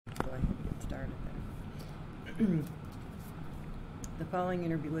The following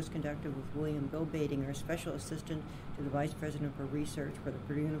interview was conducted with William Bill Baitinger, Special Assistant to the Vice President for Research for the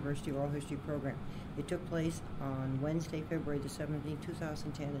Purdue University Oral History Program. It took place on Wednesday, February the 17th,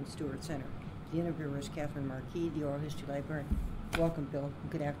 2010 in Stewart Center. The interviewer is Katherine Markee, the Oral History Librarian. Welcome, Bill.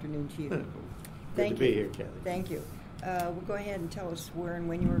 Good afternoon to you. Good to be here, Kathy. Thank you. We'll go ahead and tell us where and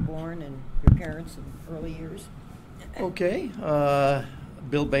when you were born and your parents and early years. Okay.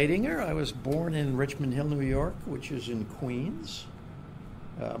 Bill Baitinger. I was born in Richmond Hill, New York, which is in Queens.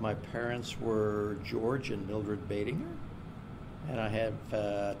 My parents were George and Mildred Baitinger. And I have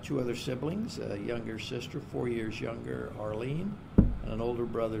two other siblings, a younger sister, 4 years younger, Arlene, and an older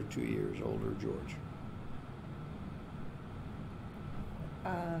brother, 2 years older, George.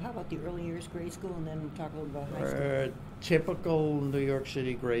 How about the early years, grade school, and then we'll talk a little about high school? Typical New York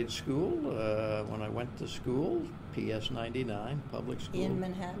City grade school. When I went to school, PS 99, public school. In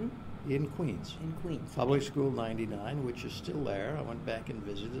Manhattan? In Queens. In Queens. Public School 99, which is still there. I went back and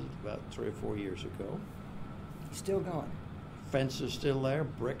visited about 3 or 4 years ago. Still going? Fence is still there.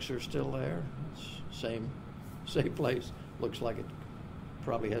 Bricks are still there. It's same place. Looks like it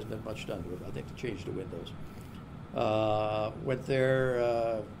probably hasn't been much done to it. I think they changed the windows. Went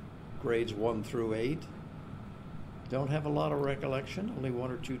there grades 1 through 8. Don't have a lot of recollection. Only 1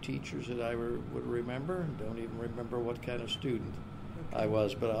 or 2 teachers that I would remember. Don't even remember what kind of student I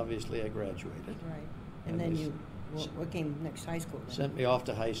was, but obviously I graduated. Right. And then what came next? High school? Then? Sent me off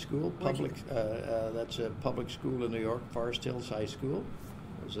to high school. That's a public school in New York, Forest Hills High School.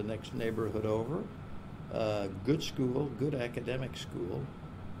 It was the next neighborhood over. Good school, good academic school.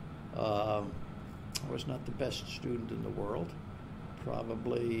 I was not the best student in the world.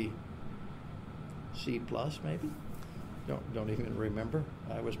 Probably C plus, maybe. Don't even remember.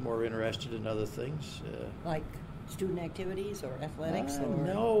 I was more interested in other things. Like student activities or athletics?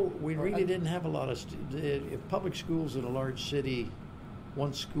 No, we really didn't have a lot of public schools in a large city.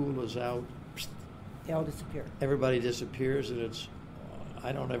 Once school is out, they all disappear. Everybody disappears, and it's.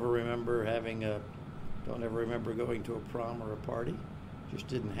 I don't ever remember going to a prom or a party. Just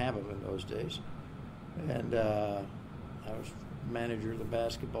didn't have them in those days. And I was manager of the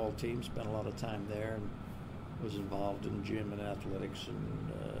basketball team. Spent a lot of time there, and was involved in gym and athletics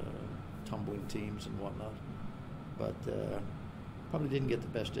and tumbling teams and whatnot. But probably didn't get the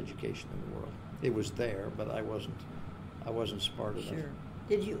best education in the world. It was there, but I wasn't smart enough. Sure.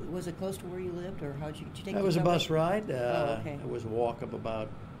 Was it close to where you lived, or did you take? It was a bus ride. Okay. It was a walk of about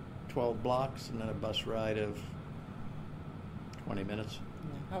 12 blocks, and then a bus ride of 20 minutes.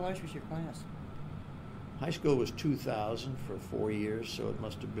 Yeah. How large was your class? High school was 2,000 for 4 years, so it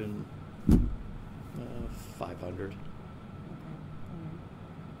must have been 500. Okay.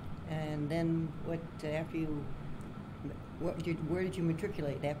 And then where did you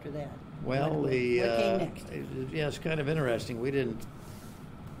matriculate after that? Well, what came next? It's kind of interesting.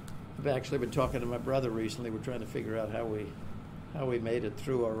 I've actually been talking to my brother recently. We're trying to figure out how we made it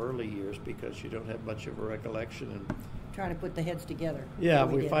through our early years, because you don't have much of a recollection. And trying to put the heads together. Yeah,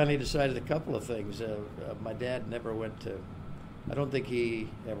 we finally decided a couple of things. My dad I don't think he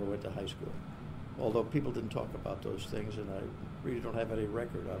ever went to high school, although people didn't talk about those things, and I really don't have any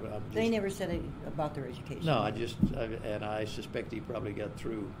record of it. They never said anything about their education. No, I suspect he probably got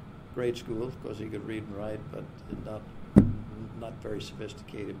through grade school because he could read and write, but not very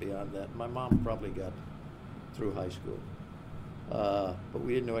sophisticated beyond that. My mom probably got through high school, but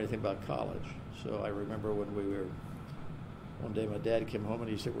we didn't know anything about college. So I remember one day my dad came home and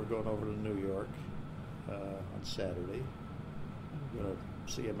he said, "We're going over to New York on Saturday. We're going to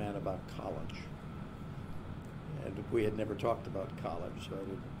see a man about college." And we had never talked about college, so I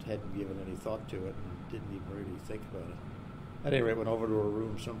hadn't given any thought to it and didn't even really think about it. At any rate, went over to a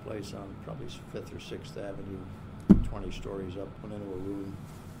room someplace on probably 5th or 6th Avenue, 20 stories up, went into a room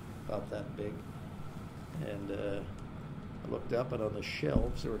about that big. And I looked up, and on the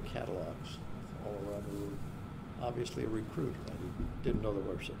shelves there were catalogs all around the room. Obviously a recruiter. I didn't know there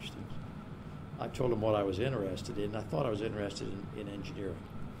were such things. I told him what I was interested in. I thought I was interested in engineering.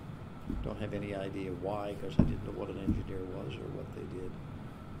 Don't have any idea why, because I didn't know what an engineer was or what they did.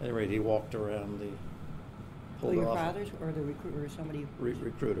 At any rate, he walked around your father's or the recruiter or somebody?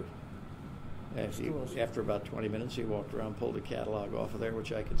 Recruiter. After about 20 minutes, he walked around, pulled a catalog off of there,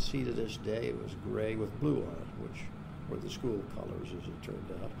 which I can see to this day. It was gray with blue on it, which were the school colors, as it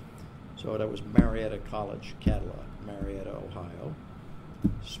turned out. So that was Marietta College catalog, Marietta, Ohio.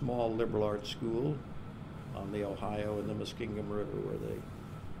 Small liberal arts school on the Ohio and the Muskingum River, where they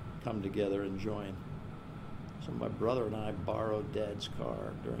come together and join. So my brother and I borrowed Dad's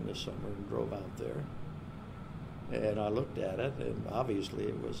car during the summer and drove out there. And I looked at it, and obviously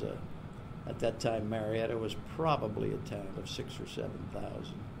it was At that time, Marietta was probably a town of 6,000 or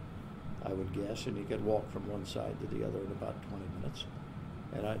 7,000, I would guess, and you could walk from one side to the other in about 20 minutes.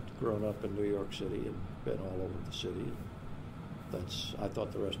 And I'd grown up in New York City and been all over the city. I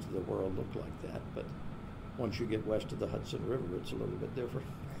thought the rest of the world looked like that, but once you get west of the Hudson River, it's a little bit different.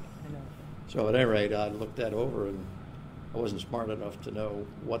 I know. So at any rate, I looked that over, and I wasn't smart enough to know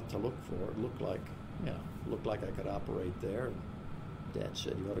what to look for. It looked like I could operate there. And Dad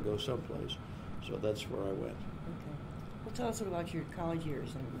said, "You ought to go someplace." So that's where I went. Okay. Well, tell us about your college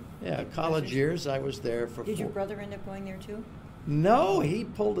years. College years, I was there for Did your brother end up going there too? No, he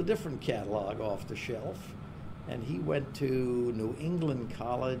pulled a different catalog off the shelf, and he went to New England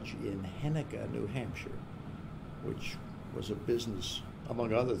College in Hennica, New Hampshire, which was a business,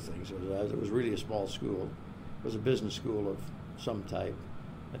 among other things. It was really a small school. It was a business school of some type,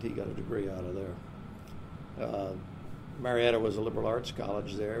 and he got a degree out of there. Marietta was a liberal arts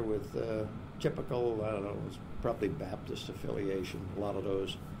college there with typical, I don't know, it was probably Baptist affiliation, a lot of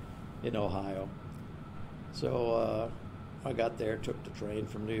those in Ohio. So I got there, took the train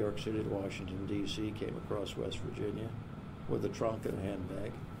from New York City to Washington, D.C., came across West Virginia with a trunk and a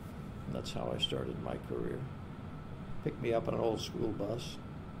handbag. And that's how I started my career. Picked me up on an old school bus,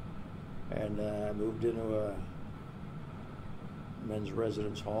 and I moved into a men's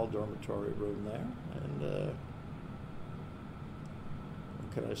residence hall dormitory room there. And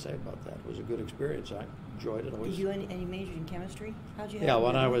what can I say about that? It was a good experience. I enjoyed it. Did you any major in chemistry? How'd you? Yeah,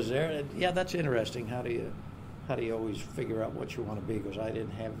 when I was there. Yeah, that's interesting. How do you always figure out what you want to be? Because I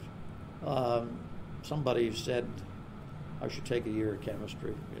didn't have. Somebody said I should take a year of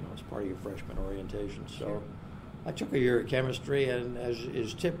chemistry, as part of your freshman orientation. So sure. I took a year of chemistry, and as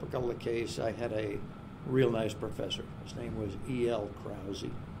is typical the case, I had a real nice professor. His name was E.L. Krause.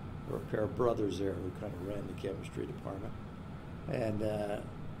 There were a pair of brothers there who kind of ran the chemistry department. And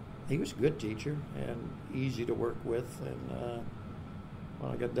he was a good teacher and easy to work with. And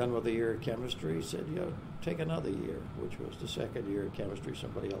when I got done with the year of chemistry, he said, take another year, which was the second year of chemistry.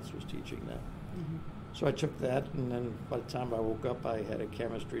 Somebody else was teaching that. Mm-hmm. So I took that, and then by the time I woke up, I had a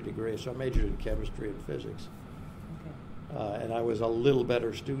chemistry degree. So I majored in chemistry and physics. Okay. And I was a little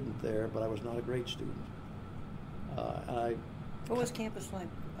better student there, but I was not a great student. What was campus like?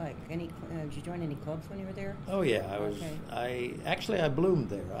 Did you join any clubs when you were there? Oh yeah, I was. Okay. I bloomed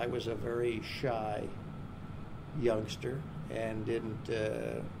there. I was a very shy youngster and didn't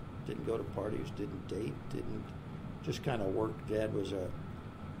go to parties, didn't date, didn't just kind of work. Dad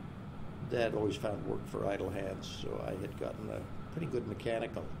always found work for idle hands, so I had gotten a pretty good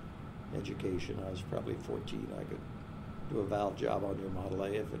mechanical education. I was probably 14. I could do a valve job on your Model A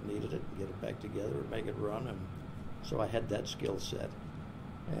if it needed it, and get it back together and make it run, and so I had that skill set.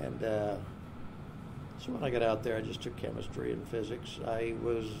 And so when I got out there, I just took chemistry and physics. I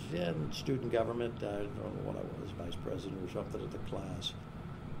was in student government. I don't know what I was, vice president or something of the class.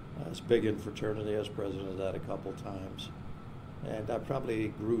 I was big in fraternity. I was president of that a couple times. And I probably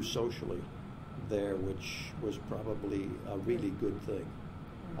grew socially there, which was probably a really good thing.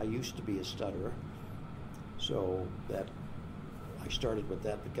 I used to be a stutterer, so that I started with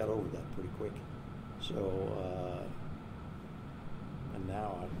that, but got over that pretty quick. So, and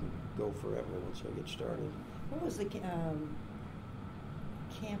now I can go forever once I get started. What was the campus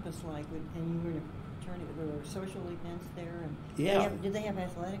like? And you were in a fraternity, were there social events there? And yeah. Did they have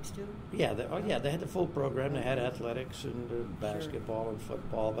athletics too? Yeah, they had the full program. They had athletics and basketball and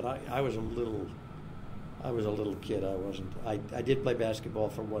football. But I was a little kid. I did play basketball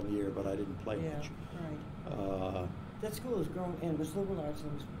for 1 year, but I didn't play much. Right. That school was grown and was liberal arts.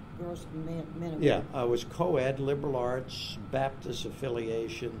 And was girls and men. Yeah, I was co-ed, liberal arts, Baptist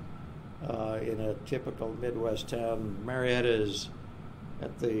affiliation in a typical Midwest town. Marietta is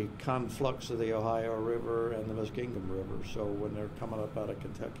at the conflux of the Ohio River and the Muskingum River. So when they're coming up out of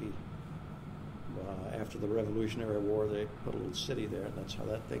Kentucky after the Revolutionary War, they put a little city there, and that's how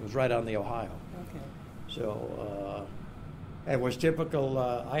that thing was right on the Ohio. Okay. So it was typical.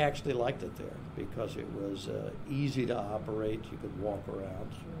 I actually liked it there because it was easy to operate. You could walk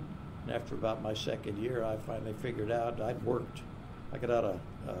around. Sure. And after about my second year, I finally figured out I'd worked. I got out of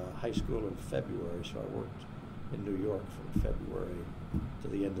high school in February, so I worked in New York from February to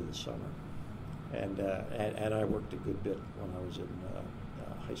the end of the summer. And I worked a good bit when I was in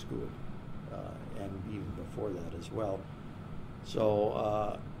high school and even before that as well.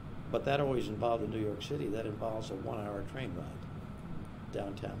 So, but that always involved in New York City. That involves a 1-hour train ride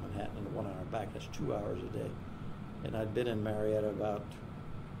downtown Manhattan and a 1 hour back. That's 2 hours a day. And I'd been in Marietta about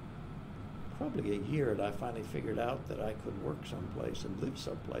probably a year, and I finally figured out that I could work someplace and live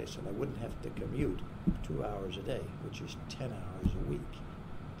someplace, and I wouldn't have to commute 2 hours a day, which is 10 hours a week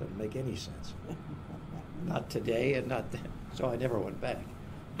to make any sense. Not today and not then. So I never went back.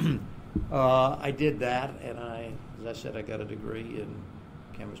 I did that, and as I said, I got a degree in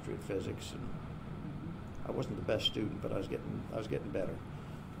chemistry and physics, and I wasn't the best student, but I was getting better.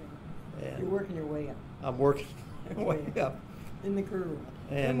 And you're working your way up. I'm working my way up in the career.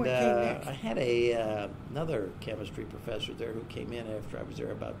 And I had another chemistry professor there who came in after I was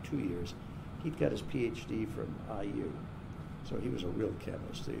there about 2 years. He'd got his PhD from IU, so he was a real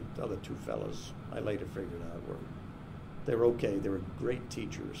chemist. The other two fellows, I later figured out, they were okay. They were great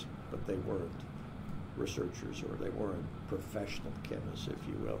teachers, but they weren't researchers, or they weren't professional chemists, if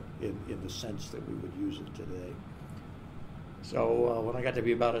you will, in the sense that we would use it today. So when I got to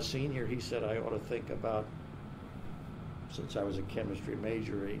be about a senior, he said I ought to think about, since I was a chemistry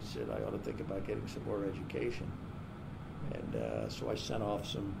major, he said I ought to think about getting some more education. And so I sent off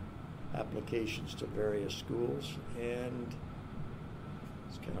some applications to various schools, and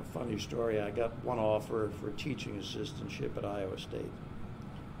it's kind of a funny story. I got one offer for a teaching assistantship at Iowa State,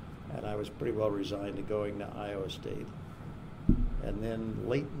 and I was pretty well resigned to going to Iowa State. And then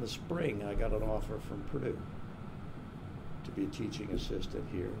late in the spring, I got an offer from Purdue to be a teaching assistant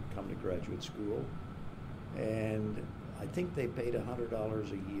here, come to graduate school. And I think they paid $100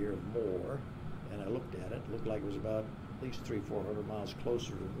 a year more, and I looked at it. It looked like it was about at least 300-400 miles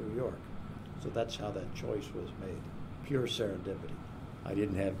closer to New York. So that's how that choice was made. Pure serendipity. I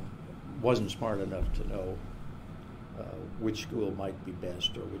wasn't smart enough to know which school might be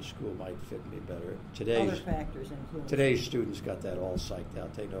best or which school might fit me better. Other factors influence. Today's students got that all psyched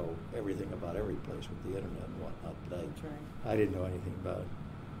out. They know everything about every place with the internet and whatnot. That's right. I didn't know anything about it.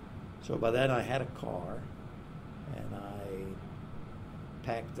 So by then I had a car, and I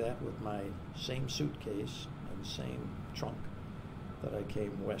packed that with my same suitcase and same trunk that I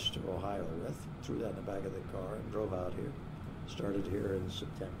came west of Ohio with, threw that in the back of the car and drove out here. Started here in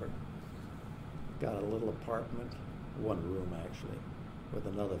September. Got a little apartment, one room actually, with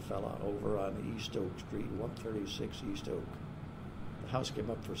another fella over on East Oak Street, 136 East Oak. The house came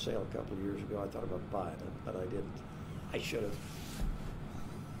up for sale a couple of years ago. I thought about buying it, but I didn't. I should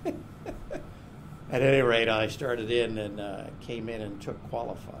have. At any rate, I started in and came in and took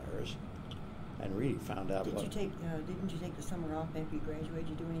qualifiers, and really found out didn't you take the summer off after you graduated? Did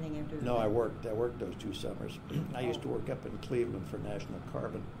you do anything after? No, I worked those 2 summers. I used to work up in Cleveland for National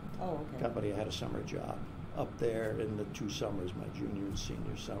Carbon Company. I had a summer job up there in the 2 summers, my junior and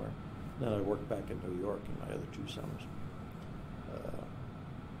senior summer. Then I worked back in New York in my other 2 summers.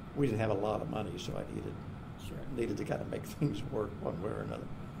 We didn't have a lot of money, so I needed to kind of make things work one way or another.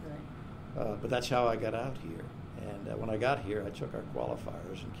 Right. But that's how I got out here. And when I got here, I took our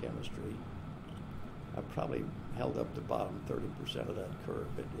qualifiers in chemistry. I probably held up the bottom 30% of that curve.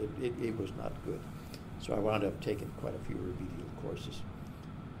 It was not good. So I wound up taking quite a few remedial courses.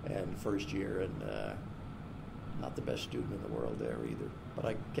 And first year, and not the best student in the world there either. But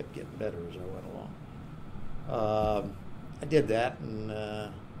I kept getting better as I went along. I did that, and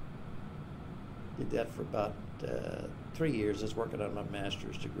did that for about 3 years. I was working on my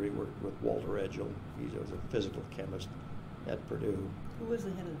master's degree, worked with Walter Edgell. He was a physical chemist at Purdue. Who was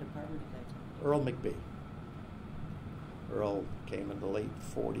the head of the department at that time? Earl McBee. Earl came in the late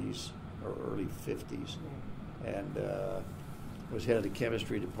 40s or early 50s, and was head of the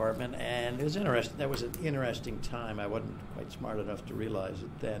chemistry department. And it was interesting. That was an interesting time. I wasn't quite smart enough to realize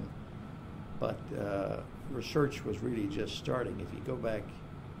it then, but research was really just starting. If you go back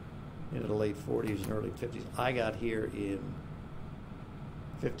into the late 40s and early 50s, I got here in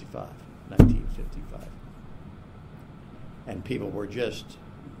 1955. And people were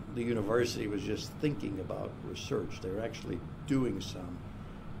the university was just thinking about research. They were actually doing some.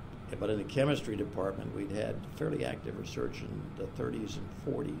 But in the chemistry department, we'd had fairly active research in the 30s and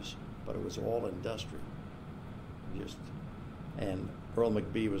 40s, but it was all industrial. And Earl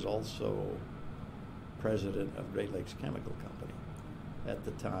McBee was also president of Great Lakes Chemical Company at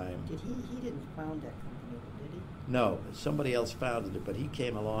the time. He didn't found that company, did he? No, somebody else founded it, but he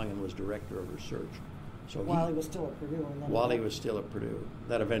came along and was director of research. So while he was still at Purdue. While he was still at Purdue.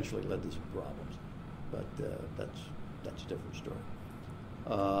 That eventually led to some problems, but that's a different story.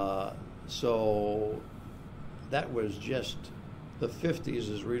 So that was just, the 50s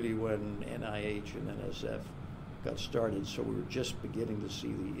is really when NIH and NSF got started, so we were just beginning to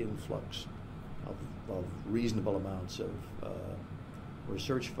see the influx of reasonable amounts of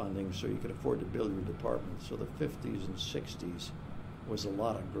research funding so you could afford to build your department. So the 50s and 60s was a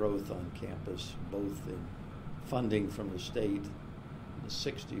lot of growth on campus, both in funding from the state. In the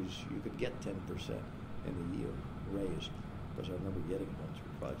 60s, you could get 10% in a year raised, because I remember getting it once or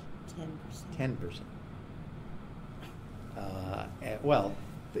twice. 10%. 10%. Well,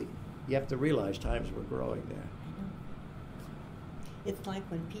 you have to realize times were growing there. I know. It's like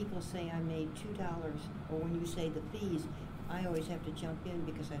when people say I made $2, or when you say the fees, I always have to jump in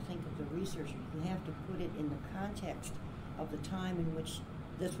because I think of the researcher. You have to put it in the context of the time in which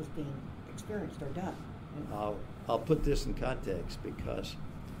this was being experienced or done. I'll put this in context because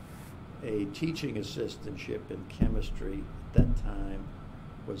a teaching assistantship in chemistry at that time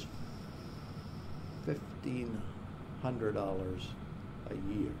was $1,500 a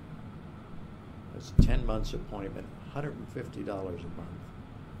year. It's a 10 months appointment, $150 a month.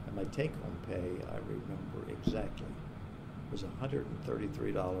 And my take-home pay, I remember exactly, was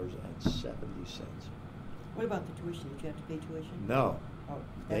 $133.70. What about the tuition? Did you have to pay tuition? No. Oh,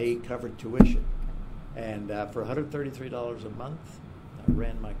 they covered tuition. And for $133 a month, I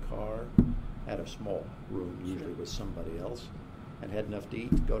ran my car, had a small room, usually with somebody else, and had enough to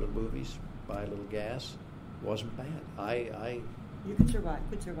eat, go to the movies, buy a little gas. Wasn't bad. You could survive.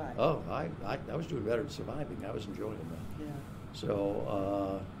 Oh, I was doing better than surviving. I was enjoying that. Yeah.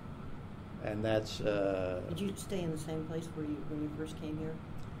 So, and that's. Did you stay in the same place when you first came here?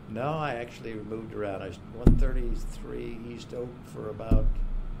 No, I actually moved around. I was 133 East Oak for about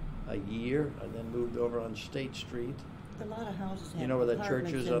a year, and then moved over on State Street. A lot of houses have. You know where that church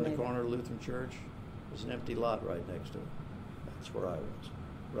apartments is in on the there. corner of Lutheran Church? There's an empty lot right next to it. That's where I was,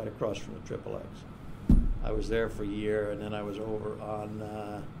 right across from the Triple X. I was there for a year, and then I was over on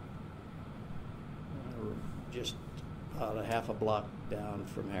just about a half a block down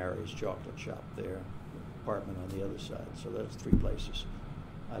from Harry's Chocolate Shop there, apartment on the other side. So that's 3 places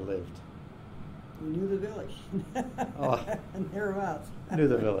I lived. You knew the village. Oh. And thereabouts. Knew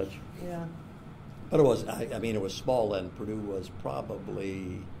the village. Yeah. But it was, I mean, it was small then. Purdue was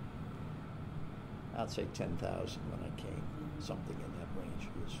probably, I'd say 10,000 when I came, something in that range.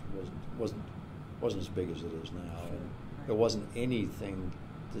 It wasn't as big as it is now, and there wasn't anything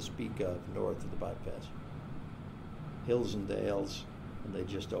to speak of north of the bypass. Hills and dales, and they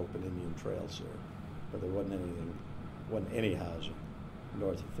just opened Indian Trails there, but there wasn't any housing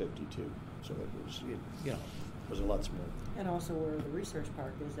north of 52. So it was a lot smaller. And also where the research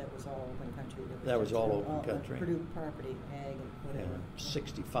park is, that was all open country. That was all open country. Purdue property, ag and whatever. And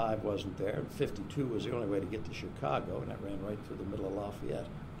 65 wasn't there, and 52 was the only way to get to Chicago, and that ran right through the middle of Lafayette.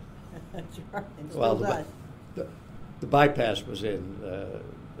 That's right. And Well, still does. the bypass was in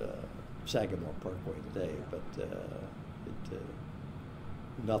Sagamore Parkway today, but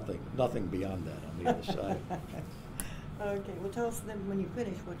nothing beyond that on the other side. Okay, well, tell us then when you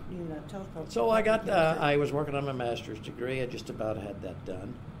finish what tell us about. So I was working on my master's degree. I just about had that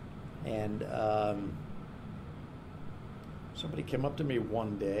done, and somebody came up to me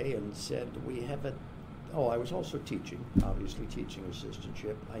one day and said, "We have a." Oh, I was also teaching, obviously teaching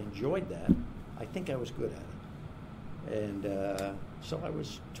assistantship. I enjoyed that. I think I was good at it, and so I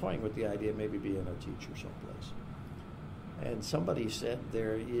was toying with the idea of maybe being a teacher someplace. And somebody said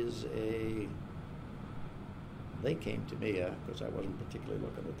there is a. They came to me because I wasn't particularly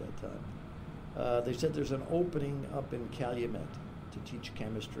looking at that time. They said there's an opening up in Calumet to teach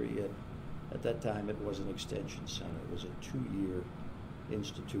chemistry. At that time, it was an extension center. It was a 2-year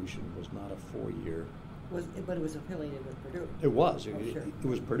institution. It was not a 4-year. But it was affiliated with Purdue. It was. Oh, sure. It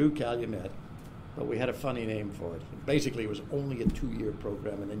was Purdue Calumet, but we had a funny name for it. Basically, it was only a 2-year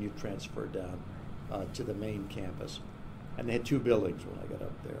program, and then you transferred down to the main campus. And they had 2 buildings when I got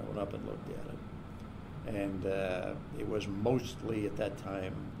up there. I went up and looked at it. And it was mostly at that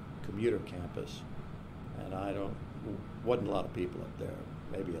time commuter campus, and wasn't a lot of people up there,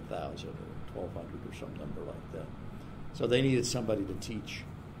 maybe 1,000 or 1,200 or some number like that. So they needed somebody to teach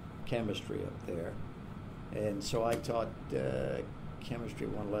chemistry up there, and so I taught chemistry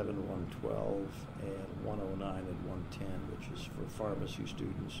 111, 112, and 109 and 110, which is for pharmacy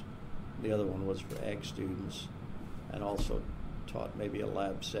students. The other one was for ag students, and also taught maybe a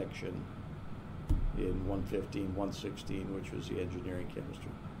lab section in 115, 116, which was the engineering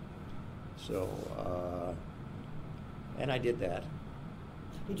chemistry. So, and I did that.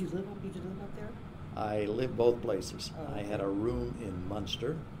 Did you live up there? I lived both places. Oh, I okay. had a room in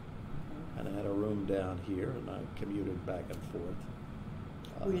Munster, and I had a room down here, and I commuted back and forth.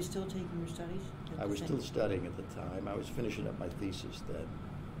 Were you still taking your studies? I was still studying at the time. I was finishing up my thesis then.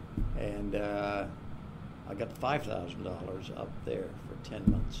 And I got $5,000 up there for 10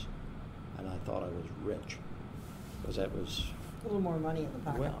 months. And I thought I was rich, because that was a little more money in the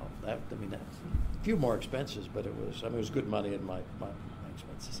pocket. Well, that's a few more expenses, but it was good money in my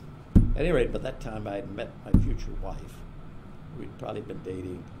expenses. At any rate, by that time I had met my future wife. We'd probably been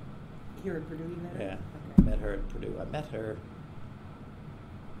dating. Here at Purdue, you met her? Yeah, Okay. met her at Purdue. I met her.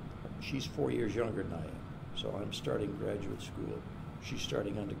 She's 4 years younger than I am, so I'm starting graduate school she's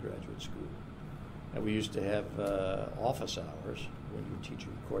starting undergraduate school. And we used to have office hours. When you were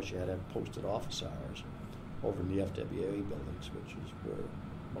teaching a course, you had to have posted office hours over in the FWA buildings, which is where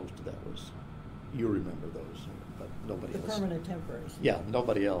most of that was. You remember those, but nobody else. The permanent temporaries. Yeah,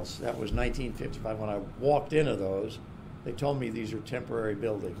 nobody else. That was 1955. When I walked into those, they told me these are temporary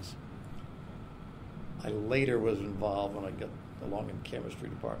buildings. I later was involved, when I got along in chemistry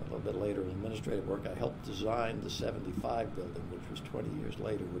department a little bit later in administrative work, I helped design the 75 building, which was 20 years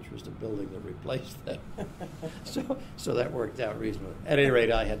later, which was the building that replaced that. so that worked out reasonably. At any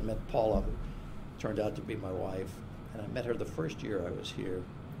rate, I had met Paula, who turned out to be my wife, and I met her the first year I was here.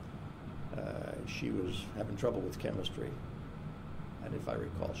 She was having trouble with chemistry, and if I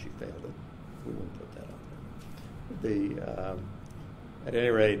recall, she failed it. We won't put that on there. At any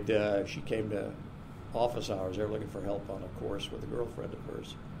rate, she came to office hours. They were looking for help on a course with a girlfriend of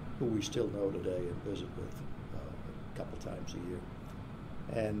hers, who we still know today and visit with a couple times a year.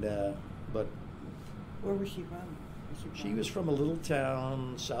 And but where was she from? She was from a little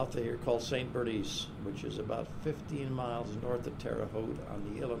town south of here called St. Bernice, which is about 15 miles north of Terre Haute on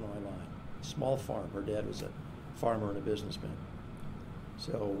the Illinois line. Small farm. Her dad was a farmer and a businessman.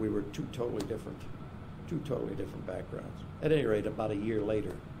 So we were two totally different backgrounds. At any rate, about a year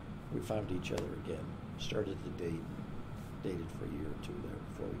later, we found each other again, started to date, dated for a year or two there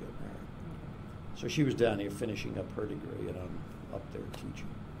before we got married. So she was down here finishing up her degree, and I'm up there teaching.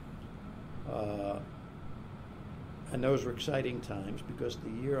 And those were exciting times, because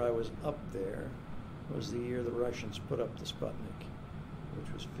the year I was up there was the year the Russians put up the Sputnik,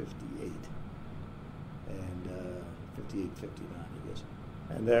 which was 58, and 58, 59, I guess.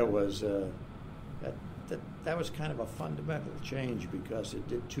 And that was that was kind of a fundamental change, because it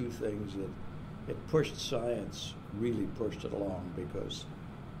did two things. It pushed science, really pushed it along, because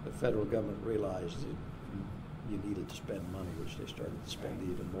the federal government realized that you needed to spend money, which they started to spend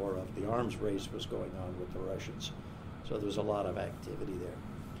even more of. The arms race was going on with the Russians, so there was a lot of activity there.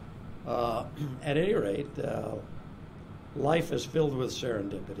 At any rate, life is filled with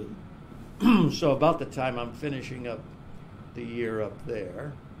serendipity. So about the time I'm finishing up the year up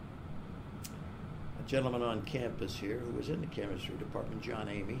there, a gentleman on campus here who was in the chemistry department, John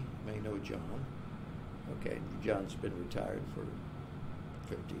Amy, you may know John. Okay, John's been retired for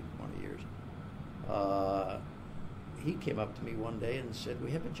 15, 20 years. He came up to me one day and said,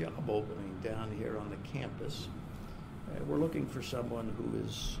 "We have a job opening down here on the campus. We're looking for someone who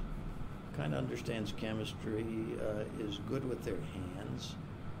is kind of understands chemistry, is good with their hands.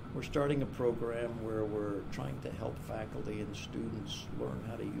 We're starting a program where we're trying to help faculty and students learn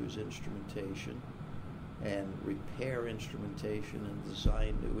how to use instrumentation and repair instrumentation and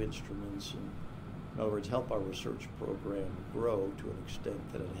design new instruments, and in other words, help our research program grow to an extent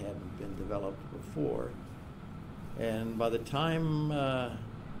that it hadn't been developed before." And by the time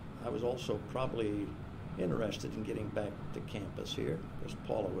I was also probably interested in getting back to campus here, because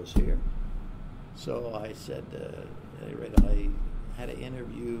Paula was here. So I said, at any rate, I had to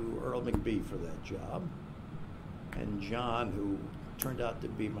interview Earl McBee for that job. And John, who turned out to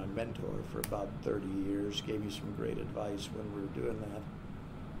be my mentor for about 30 years, gave me some great advice when we were doing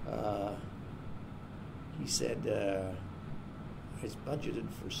that. He said, it's budgeted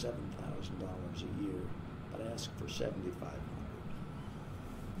for $7,000 a year, but ask for $7,500,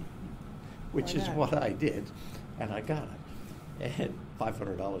 which is what I did, and I got it. And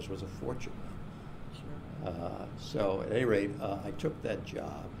 $500 was a fortune. Sure. So at any rate, I took that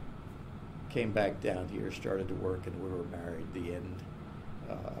job, came back down here, started to work, and we were married the end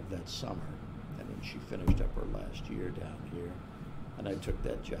of that summer. And then she finished up her last year down here, and I took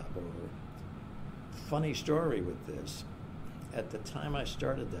that job over. Funny story with this. At the time I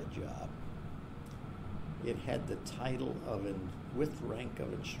started that job, it had the title of with rank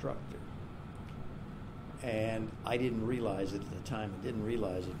of instructor. And I didn't realize it at the time. I didn't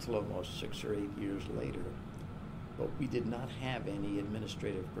realize it until almost 6 or 8 years later. But we did not have any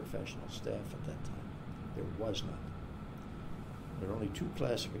administrative professional staff at that time. There was none. There were only 2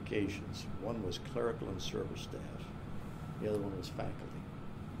 classifications. One was clerical and service staff. The other one was faculty.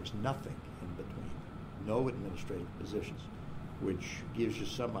 There was nothing in between. No administrative positions, which gives you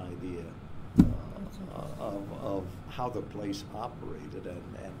some idea of how the place operated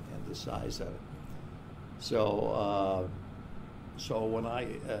and the size of it. So when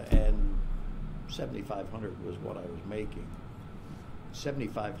and $7,500 was what I was making.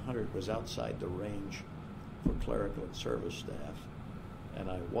 $7,500 was outside the range for clerical and service staff, and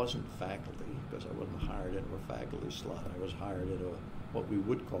I wasn't faculty because I wasn't hired into a faculty slot. I was hired into what we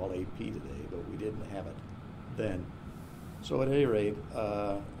would call AP today, but we didn't have it then. So at any rate,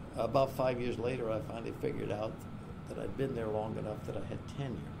 about 5 years later, I finally figured out that I'd been there long enough that I had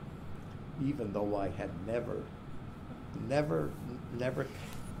tenure, even though I had never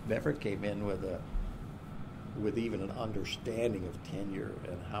came in with even an understanding of tenure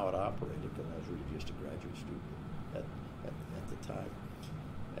and how it operated, because I was really just a graduate student at the time.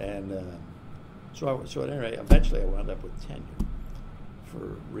 And so at any rate, eventually I wound up with tenure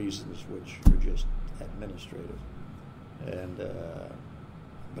for reasons which were just administrative. And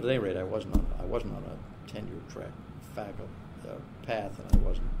but at any rate, I wasn't on a tenure track path, and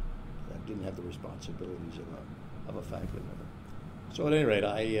I didn't have the responsibilities of a faculty member. So at any rate,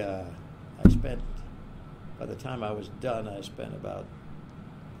 I spent, by the time I was done, I spent the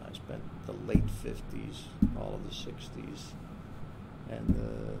late 50s, all of the 60s, and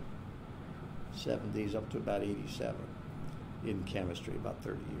the 70s up to about 87 in chemistry, about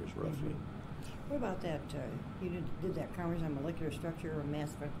 30 years roughly. Mm-hmm. What about that? You did that conference on molecular structure or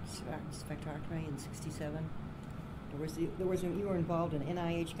mass spectrometry in '67. You were involved in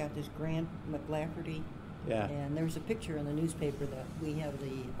NIH, got this grant, McLafferty. Yeah. And there was a picture in the newspaper that we have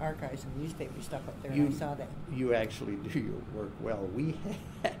the archives in the newspaper stuff up there, and I saw that. You actually do your work well. We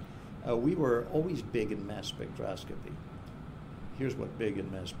were always big in mass spectroscopy. Here's what big in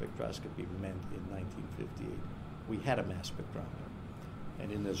mass spectroscopy meant in 1958. We had a mass spectrometer,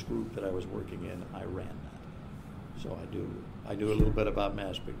 and in this group that I was working in, I ran that. So I knew a little bit about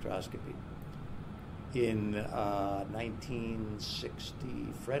mass spectroscopy. In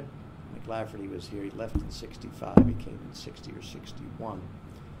 1960, Fred McLafferty was here. He left in 65. He came in 60 or 61.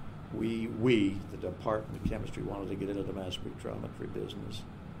 We, the Department of Chemistry, wanted to get into the mass spectrometry business,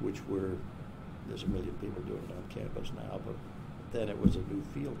 which there's a million people doing it on campus now, but then it was a new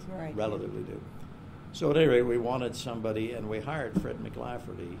field, right, relatively new. So at any rate, we wanted somebody, and we hired Fred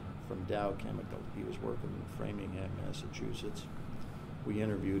McLafferty from Dow Chemical. He was working in Framingham, Massachusetts. We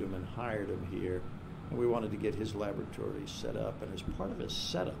interviewed him and hired him here. And we wanted to get his laboratory set up, and as part of his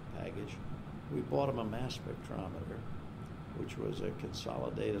setup package, we bought him a mass spectrometer, which was a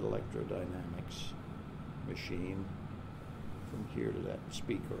consolidated electrodynamics machine from here to that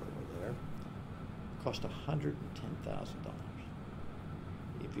speaker over there. It cost $110,000.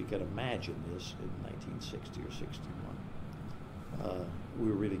 If you can imagine this in 1960 or 61, we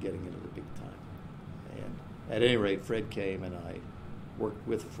were really getting into the big time. And at any rate, Fred came, and I worked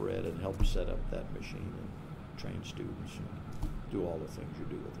with Fred and helped set up that machine and train students and do all the things you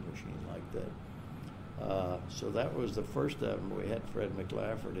do with a machine like that. So that was the first of them. We had Fred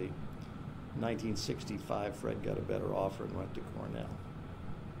McLafferty. In 1965, Fred got a better offer and went to Cornell.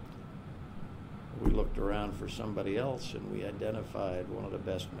 We looked around for somebody else, and we identified one of the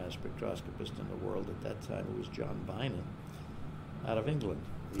best mass spectroscopists in the world at that time. It was John Bynum out of England.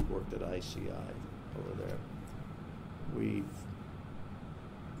 He worked at ICI over there.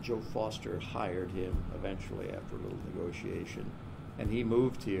 Joe Foster hired him eventually after a little negotiation, and he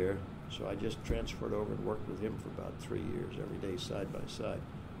moved here, so I just transferred over and worked with him for about 3 years, every day side by side.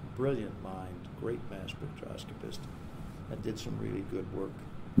 Brilliant mind, great mass spectroscopist. I did some really good work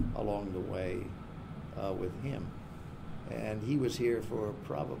along the way with him. And he was here for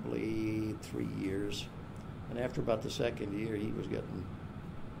probably 3 years, and after about the second year, he was getting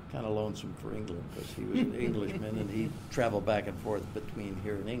kind of lonesome for England, because he was an Englishman and he traveled back and forth between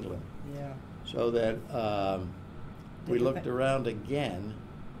here and England. Yeah. So that we looked around again,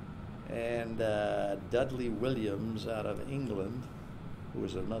 and Dudley Williams out of England, who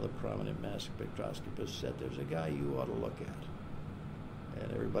was another prominent mass spectroscopist, said, "There's a guy you ought to look at."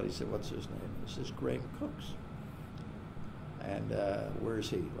 And everybody said, "What's his name?" This is Graham Cooks. And where is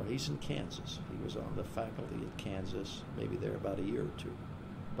he? Well, he's in Kansas. He was on the faculty at Kansas, maybe there about a year or two.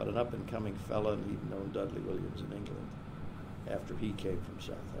 But an up-and-coming fellow, and he'd known Dudley Williams in England after he came from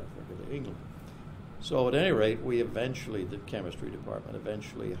South Africa to England. So at any rate, the chemistry department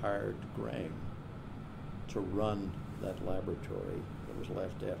eventually hired Graham to run that laboratory that was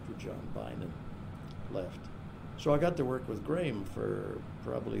left after John Bynum left. So I got to work with Graham for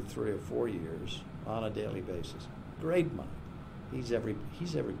probably 3 or 4 years on a daily basis. Great mind. He's every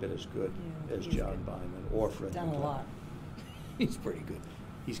bit as good as John Bynum or Fred. Done a lot. He's pretty good.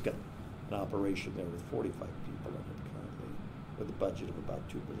 He's got an operation there with 45 people in it currently, with a budget of about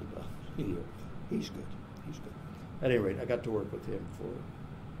 $2 billion a year. He's good. At any rate, I got to work with him for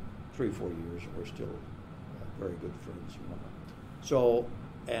 3 or 4 years, and we're still very good friends. So,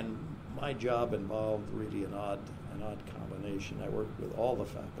 and my job involved really an odd combination. I worked with all the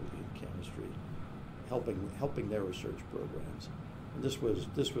faculty in chemistry, helping their research programs. And this was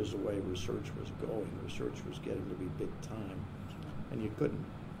the way research was going. Research was getting to be big time, and you couldn't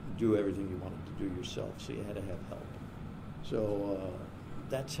do everything you wanted to do yourself, so you had to have help. So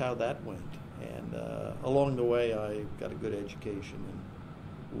that's how that went. And along the way, I got a good education and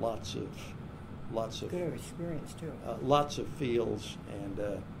lots of Good experience too. lots of fields, and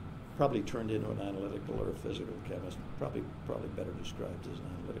probably turned into an analytical or a physical chemist. Probably better described as an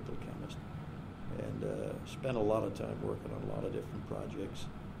analytical chemist. And spent a lot of time working on a lot of different projects,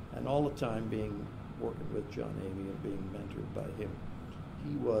 and all the time working with John Amy and being mentored by him.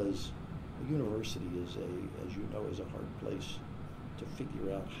 The university is as you know, is a hard place to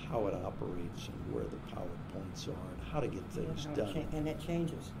figure out how it operates and where the PowerPoints are and how to get things done. And it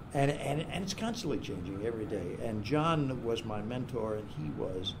changes. And it's constantly changing every day. And John was my mentor, and he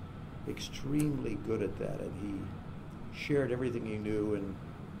was extremely good at that. And he shared everything he knew and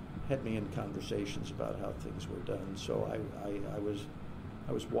had me in conversations about how things were done. So I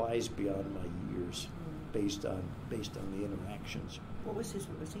was wise beyond my years, based on the interactions. Was he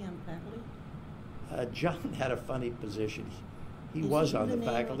on faculty? John had a funny position. He was on the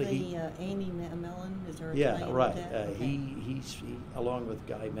faculty. Amy Mellon, is there a Yeah, title right. with that? Okay. He along with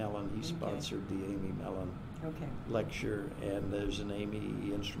Guy Mellon, he sponsored the Amy Mellon lecture, and there's an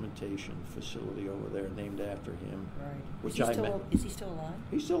Amy instrumentation facility over there named after him. Right. Which Is he still alive?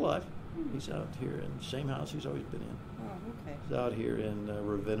 He's still alive. He's out here in the same house he's always been in. Oh, okay. He's out here in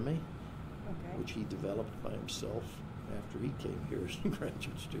Ravinimi, Okay. which he developed by himself after he came here as a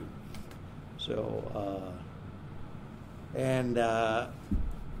graduate student. So,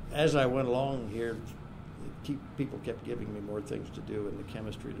 as I went along here, people kept giving me more things to do in the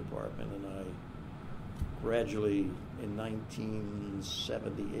chemistry department, and I gradually, in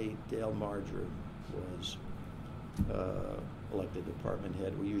 1978, Dale Marjoram was elected department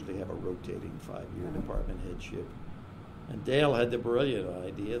head. We usually have a rotating 5-year department headship. And Dale had the brilliant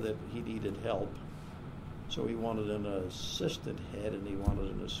idea that he needed help, so he wanted an assistant head and he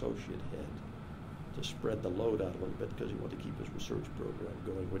wanted an associate head to spread the load out a little bit, because he wanted to keep his research program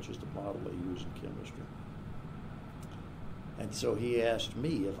going, which is the model they use in chemistry. And so he asked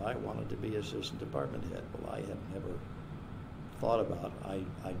me if I wanted to be assistant department head. Well, I had never thought about it.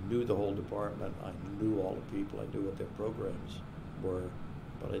 I knew the whole department. I knew all the people. I knew what their programs were,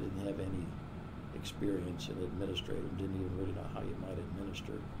 but I didn't have any experience in administrating. Didn't even really know how you might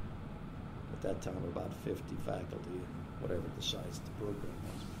administer. At that time, about 50 faculty and whatever the size of the program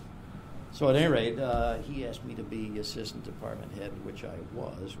was. So at any rate, he asked me to be assistant department head, which I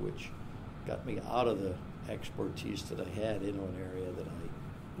was, which got me out of the expertise that I had into an area that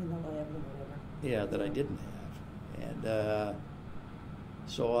in the lab or whatever. Yeah, that I didn't have. And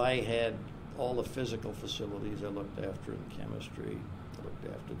so I had all the physical facilities I looked after in chemistry. I looked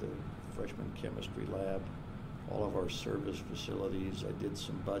after the freshman chemistry lab, all of our service facilities. I did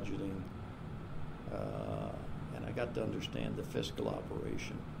some budgeting, and I got to understand the fiscal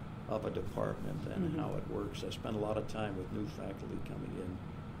operation of a department and how it works. I spent a lot of time with new faculty coming in.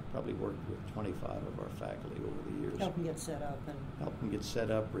 Probably worked with 25 of our faculty over the years. Help them get set up. Help them get set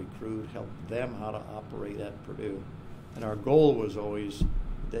up, recruit, help them how to operate at Purdue. And our goal was always,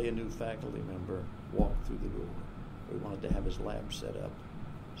 the day a new faculty member walked through the door, we wanted to have his lab set up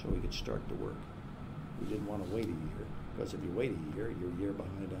so he could start to work. We didn't want to wait a year, because if you wait a year, you're a year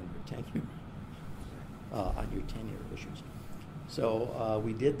behind on your tenure issues. So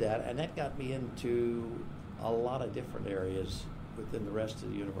we did that, and that got me into a lot of different areas within the rest of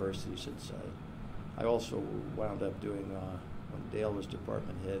the university, since I also wound up doing, when Dale was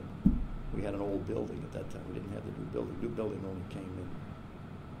department head, we had an old building at that time. We didn't have the new building. New building only came in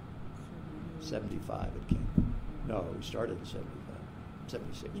 75 it came. No, we started in 75,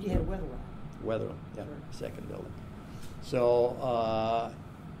 76. You had Weatherall. Weatherall, yeah, Sure. Second building. So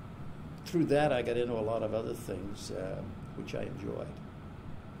through that, I got into a lot of other things, which I enjoyed.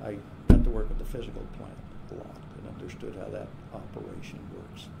 I got to work with the physical plant a lot and understood how that operation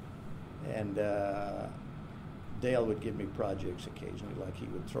works. And Dale would give me projects occasionally, like he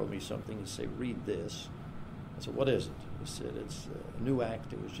would throw me something and say, read this. I said, what is it? He said, it's a new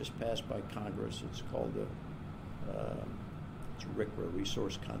act that was just passed by Congress. It's called the RCRA,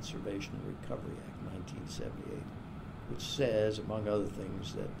 Resource Conservation and Recovery Act, 1978, which says, among other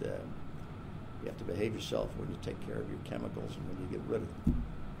things, that you have to behave yourself when you take care of your chemicals and when you get rid of them.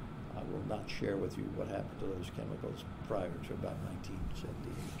 I will not share with you what happened to those chemicals prior to about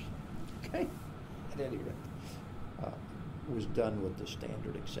 1978. Okay? At any rate, it was done with the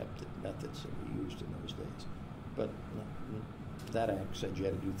standard accepted methods that we used in those days. But that act said you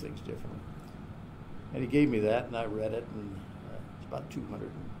had to do things differently. And he gave me that, and I read it, and it's about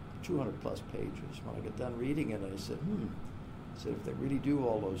 200 plus pages. When I got done reading it, I said, I said, if they really do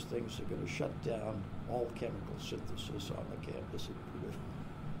all those things, they're going to shut down all chemical synthesis on the campus at Purdue.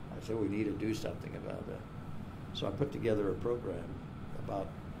 I said, we need to do something about that. So I put together a program about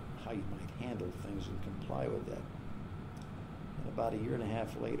how you might handle things and comply with that. And about a year and a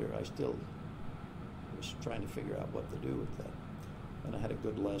half later, I still was trying to figure out what to do with that. And I had a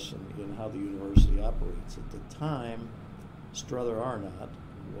good lesson in how the university operates. At the time, Strother Arnott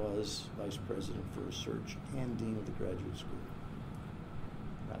was vice president for research and dean of the graduate school.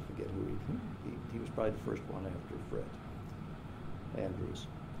 I forget who he was probably the first one after Fred Andrews.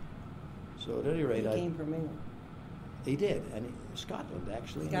 So at any rate, he came from England. He did, and Scotland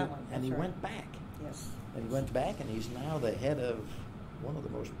actually. Scotland, and he right. went back. Yes. And he went back, and he's now the head of one of the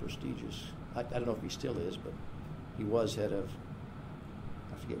most prestigious. I don't know if he still is, but he was head of.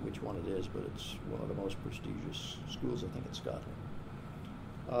 I forget which one it is, but it's one of the most prestigious schools, I think, in Scotland.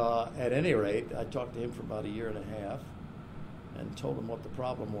 At any rate, I talked to him for about a year and a half and told him what the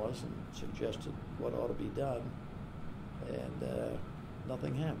problem was and suggested what ought to be done, and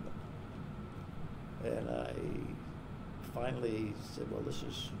nothing happened. And I finally said, well, we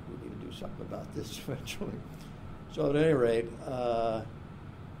need to do something about this eventually. So at any rate, I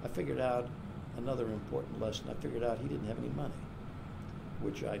figured out another important lesson. I figured out he didn't have any money,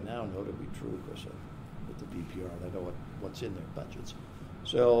 which I now know to be true because with the BPR, I know what's in their budgets.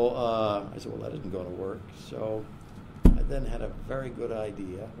 So I said, well, that isn't going to work. So I then had a very good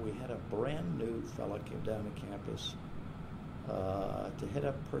idea. We had a brand new fellow came down to campus to head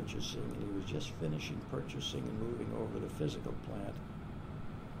up purchasing, and he was just finishing purchasing and moving over the physical plant.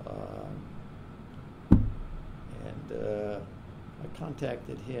 I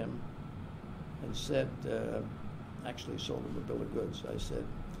contacted him and said, actually sold him a bill of goods. I said,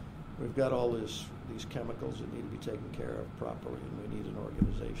 we've got all these chemicals that need to be taken care of properly, and we need an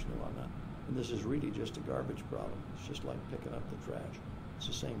organization on that. And this is really just a garbage problem. It's just like picking up the trash. It's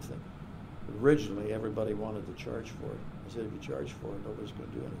the same thing. Originally, everybody wanted to charge for it. I said, if you charge for it, nobody's going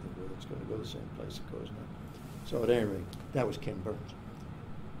to do anything with it. It's going to go the same place it goes now. So at any rate, that was Ken Burns.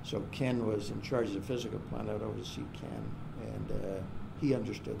 So Ken was in charge of the physical plant. I would oversee Ken, and he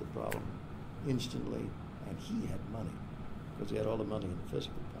understood the problem instantly, and he had money because he had all the money in the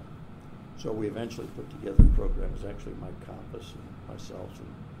physical plant. So we eventually put together a program. It was actually Mike Compass and myself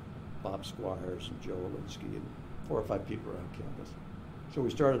and Bob Squires and Joe Olinsky and 4 or 5 people around campus. So we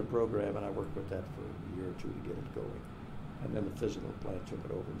started a program, and I worked with that for a year or two to get it going. And then the physical plant took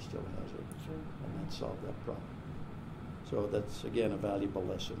it over and still has it. Sure. And that solved that problem. So that's, again, a valuable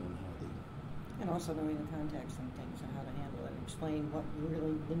lesson in how And also knowing the context and things and how to handle it, and explain what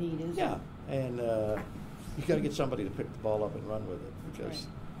really the need is. Yeah, and you got to get somebody to pick the ball up and run with it. Because,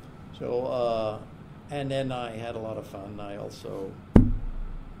 right. So, and then I had a lot of fun. I also,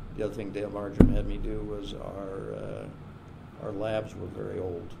 the other thing Dale Marjoram had me do was our labs were very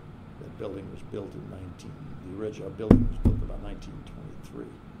old. That building was built in the original building was built about 1923.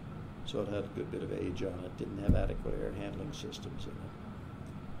 So it had a good bit of age on it, didn't have adequate air handling systems in it.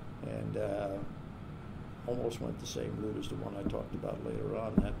 And almost went the same route as the one I talked about later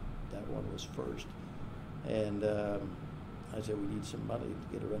on. That one was first. And I said, we need some money to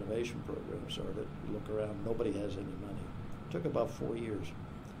get a renovation program started. We look around, nobody has any money. It took about 4 years.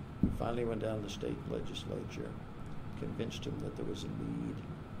 We finally went down to the state legislature, convinced them that there was a need,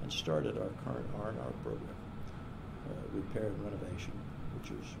 and started our current R&R program, repair and renovation,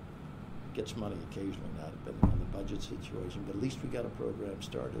 which gets money occasionally now, depending on the budget situation, but at least we got a program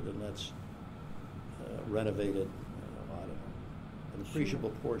started, and that's renovated, I don't know, an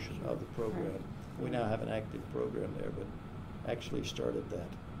appreciable portion of the program. Right. We now have an active program there, but actually started that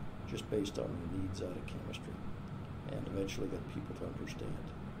just based on the needs out of chemistry, and eventually got people to understand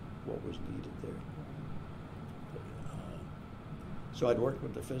what was needed there. So I'd worked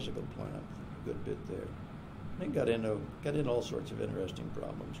with the physical plant a good bit there. Then got into all sorts of interesting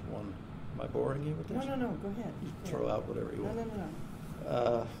problems. One, am I boring you with this? No, go ahead. You throw out whatever you want.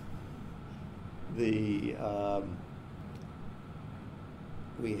 No.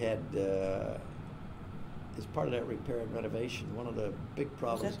 We had, as part of that repair and renovation, one of the big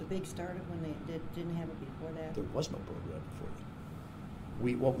problems. Was that the big start of when they didn't have it before that? There was no program before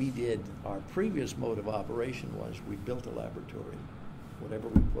that. What we did, our previous mode of operation was we built a laboratory. Whatever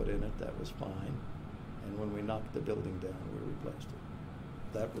we put in it, that was fine. And when we knocked the building down, we replaced it.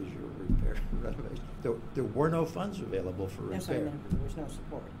 That was your repair and renovation. There were no funds available for repair. Yes, I remember. There was no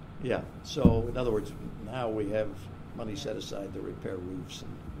support. Yeah. So, in other words, now we have money set aside to repair roofs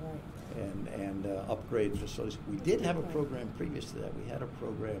and upgrade facilities. We did have a program previous to that. We had a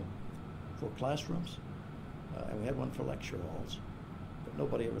program for classrooms, and we had one for lecture halls. But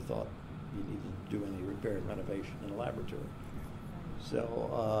nobody ever thought you needed to do any repair and renovation in a laboratory.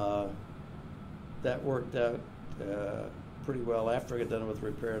 So that worked out pretty well. After I got done with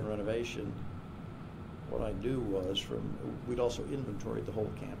repair and renovation, what I do was we'd also inventoried the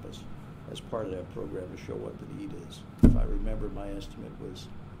whole campus as part of that program to show what the need is. If I remember, my estimate was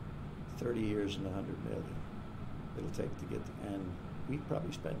 30 years and $100 million it'll take to get, and we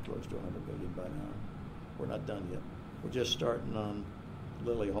probably spent close to $100 million by now. We're not done yet. We're just starting on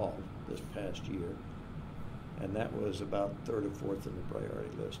Lilly Hall this past year, and that was about third or fourth in the priority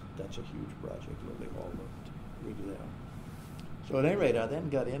list. That's a huge project, Lilly Hall, to redo that. So at any rate, I then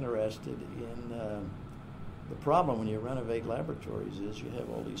got interested in the problem when you renovate laboratories is you have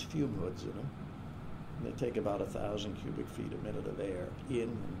all these fume hoods in them, and they take about 1,000 cubic feet a minute of air in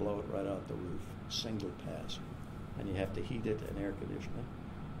and blow it right out the roof, single pass, and you have to heat it and air condition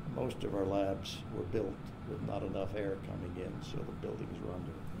it. Most of our labs were built with not enough air coming in, so the buildings were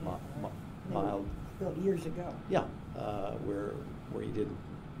under mild. Built years ago. Yeah, where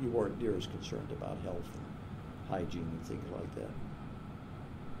you weren't near as concerned about health and hygiene and things like that.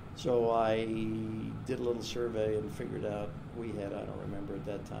 So I did a little survey and figured out we had, I don't remember at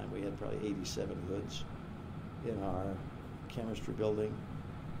that time, we had probably 87 hoods in our chemistry building.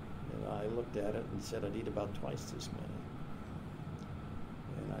 And I looked at it and said I need about twice this many.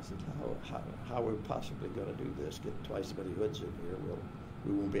 And I said, how are we possibly going to do this? Get twice as many hoods in here?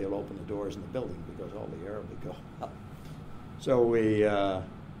 We won't be able to open the doors in the building because all the air will go out. So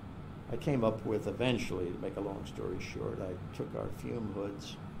I came up with, eventually, to make a long story short, I took our fume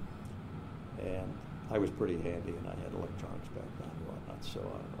hoods, and I was pretty handy, and I had electronics background and whatnot. So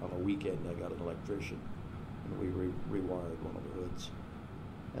on a weekend, I got an electrician, and we rewired one of the hoods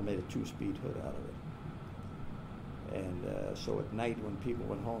and made a 2-speed hood out of it. And so at night, when people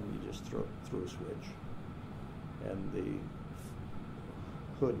went home, you just threw a switch, and the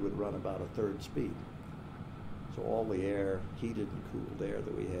hood would run about a 1/3 speed. So all the air, heated and cooled air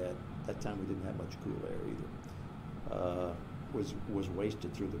that we had, that time we didn't have much cool air either, was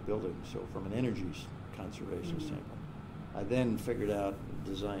wasted through the building. So from an energy conservation standpoint, I then figured out and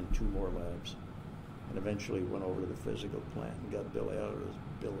designed 2 more labs, and eventually went over to the physical plant and got Bill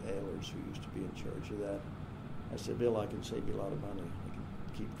Ehlers, who used to be in charge of that. I said, Bill, I can save you a lot of money. I can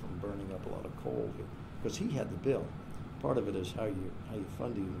keep from burning up a lot of coal here. Because he had the bill. Part of it is how you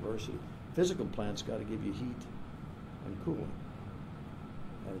fund the university. Physical plant's got to give you heat and cooling.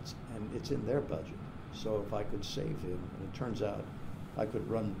 And it's in their budget. So if I could save him, and it turns out I could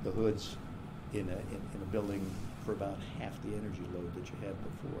run the hoods in a building for about half the energy load that you had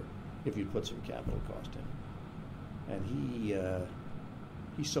before, if you put some capital cost in. And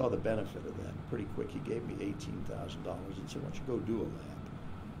he saw the benefit of that pretty quick. He gave me $18,000 and said, why don't you go do a lab,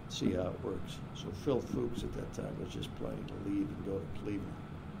 see how it works. So Phil Fuchs at that time was just planning to leave and go to Cleveland.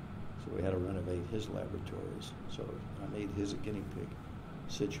 So we had to renovate his laboratories. So I made his a guinea pig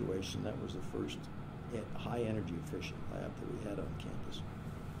situation. That was the first high energy efficient lab that we had on campus.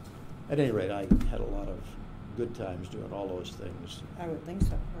 At any rate, I had a lot of good times doing all those things. I would think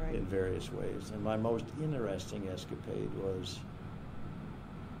so, right? In various ways. And my most interesting escapade was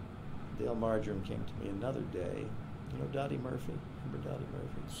Dale Marjoram came to me another day. You know Dottie Murphy? Remember Dottie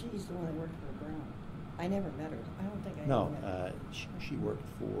Murphy? She's the one that worked for Brown. I never met her. I don't think I No, ever met her. she worked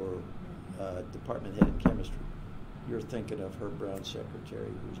for department head in chemistry. You're thinking of her Brown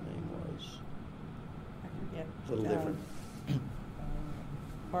secretary, whose name was I forget. a little different.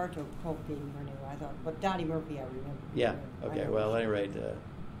 Bartow Pope gave me her name, I thought. But Dottie Murphy, I remember. Yeah, okay. Well, at any rate,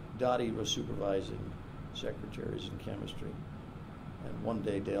 Dottie was supervising secretaries in chemistry. And one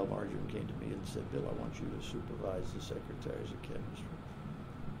day Dale Marjoram came to me and said, Bill, I want you to supervise the secretaries of chemistry.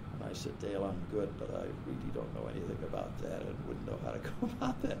 And I said, Dale, I'm good, but I really don't know anything about that and wouldn't know how to go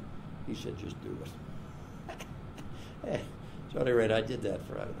about that. He said, just do it. So at any rate, I did that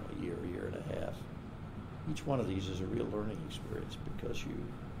for, I don't know, a year and a half. Each one of these is a real learning experience because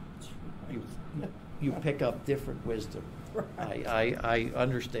you pick up different wisdom. Right. I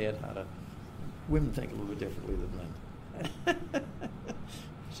understand how to, women think a little bit differently than men.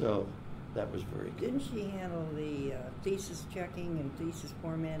 So that was very good. Didn't she handle the thesis checking and thesis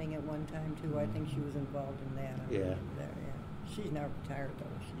formatting at one time too? I think she was involved in that. I remember that, yeah. She's now retired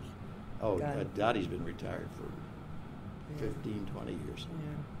though. Dottie's been retired for 15, 20 years.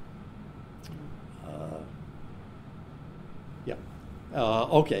 Yeah.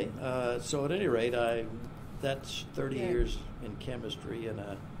 Okay. So at any rate, that's 30 years in chemistry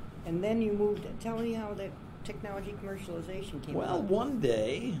and then you moved. Tell me how the technology commercialization came about. Well, one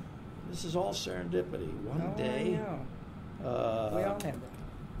day, this is all serendipity. One day, I know. We all have that.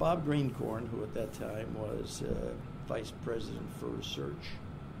 Bob Greencorn, who at that time was vice president for research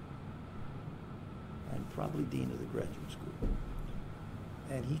and probably dean of the graduate school,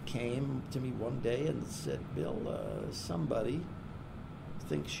 and he came to me one day and said, Bill, somebody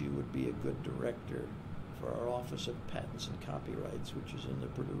thinks you would be a good director for our Office of Patents and Copyrights, which is in the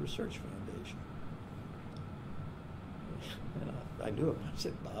Purdue Research Foundation. And I knew him. I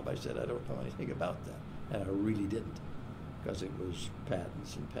said, Bob, I said, I don't know anything about that. And I really didn't, because it was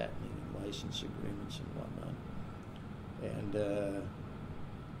patents and patenting and license agreements and whatnot.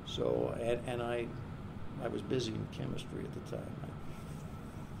 And I was busy in chemistry at the time. I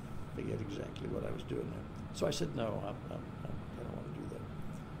forget exactly what I was doing there. So I said, no, I don't want to do that.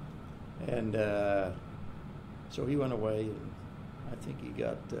 And so he went away, and I think he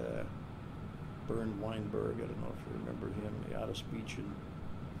got Bernd Weinberg, I don't know if you remember him, out of speech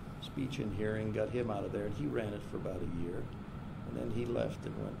and hearing, got him out of there, and he ran it for about a year. And then he left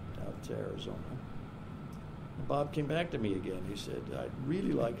and went out to Arizona. And Bob came back to me again. He said, I'd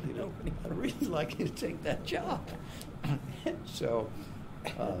really like you to take that job. So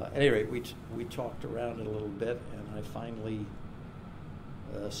at any rate, we talked around it a little bit, and I finally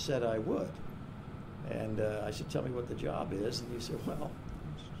said I would. And I said, tell me what the job is. And he said, well,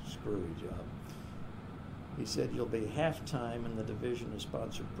 screwy job. He said, you'll be half-time in the Division of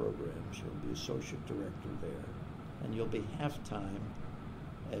Sponsored Programs. You'll be Associate Director there. And you'll be half-time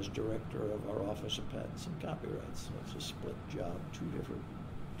as Director of our Office of Patents and Copyrights. So it's a split job, two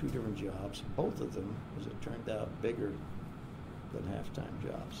different jobs. Both of them, as it turned out, bigger than half-time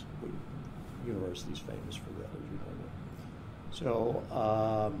jobs. University's famous for that, as you know. So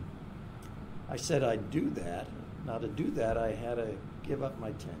I said I'd do that. Now, to do that, I had to give up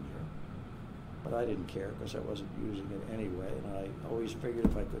my tenure. But I didn't care because I wasn't using it anyway, and I always figured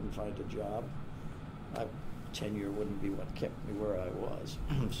if I couldn't find a job, tenure wouldn't be what kept me where I was.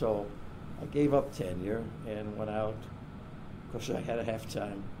 So I gave up tenure and went out. Of course, I had a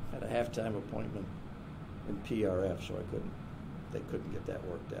half-time appointment in PRF, so they couldn't get that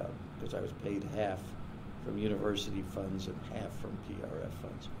worked out because I was paid half from university funds and half from PRF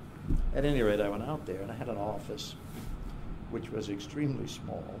funds. At any rate, I went out there, and I had an office which was extremely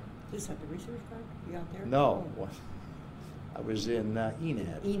small. Is this at the research park? You out there? No. Oh. I was in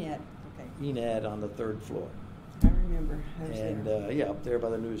ENAD. ENAD, okay. ENAD on the third floor. I remember. I was there. Up there by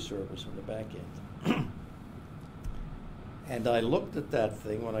the news service on the back end. And I looked at that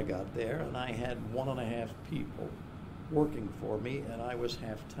thing when I got there, and I had 1.5 people working for me, and I was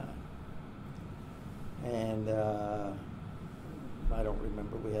half-time. And I don't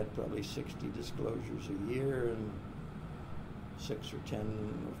remember, we had probably 60 disclosures a year and 6 or 10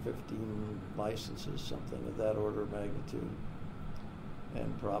 or 15 licenses, something of that order of magnitude,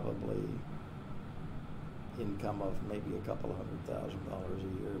 and probably income of maybe a couple of $100,000 a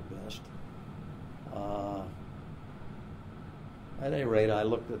year at best. At any rate, I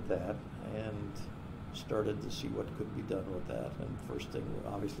looked at that and started to see what could be done with that. And first thing, we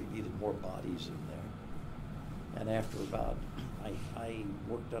obviously needed more bodies in there. And after about, I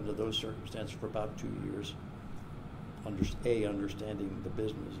worked under those circumstances for about 2 years, understanding the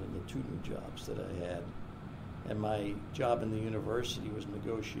business and the 2 new jobs that I had. And my job in the university was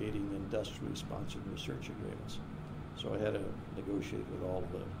negotiating industrially sponsored research agreements. So I had to negotiate with all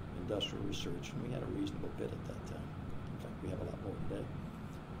the industrial research, and we had a reasonable bit at that time. In fact, we have a lot more today.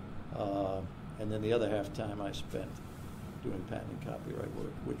 And then the other half time I spent doing patent and copyright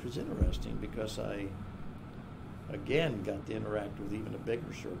work, which was interesting because I, again, got to interact with even a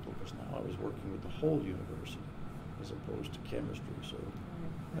bigger circle because now I was working with the whole university as opposed to chemistry. So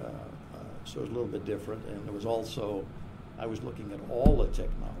so it was a little bit different, and it was also, I was looking at all the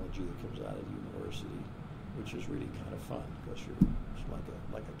technology that comes out of the university, which is really kind of fun because it's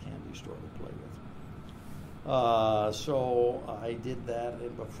like a candy store to play with. So I did that,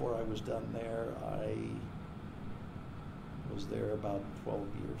 and before I was done there, I was there about 12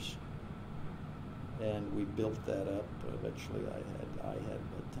 years, and we built that up. Eventually, I had by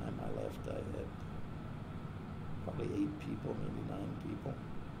the time I left, I had probably 8 people, maybe 9 people.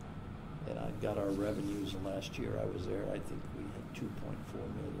 And I got our revenues the last year I was there. I think we had 2.4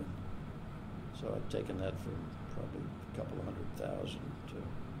 million. So I've taken that from probably a couple of 100,000 to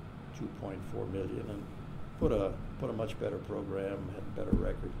 2.4 million, and put a much better program, had better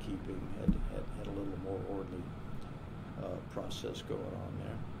record keeping, had a little more orderly process going on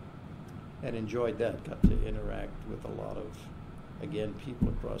there, and enjoyed that. Got to interact with a lot of, again, people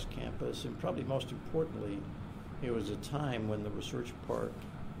across campus, and probably most importantly, it was a time when the research park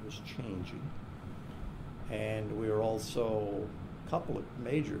was changing, and we were also a couple of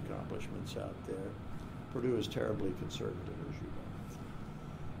major accomplishments out there. Purdue is terribly conservative, as you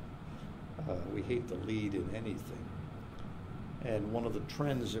know. We hate to lead in anything, and one of the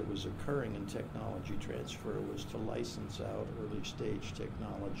trends that was occurring in technology transfer was to license out early stage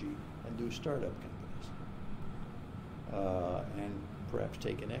technology and do startup companies, and perhaps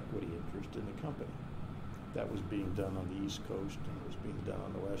take an equity interest in the company. that was being done on the East Coast and it was being done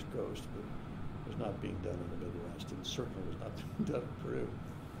on the West Coast, but it was not being done in the Midwest, and certainly was not being done at Purdue.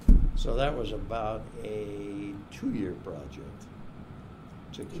 So that was about a 2-year project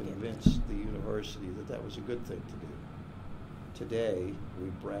to convince the university that that was a good thing to do. Today, we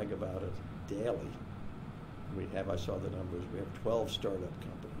brag about it daily. I saw the numbers, we have 12 startup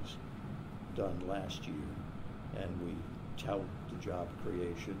companies done last year, and we tout the job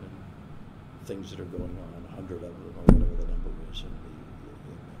creation and things that are going on, 100 of them or whatever the number is. And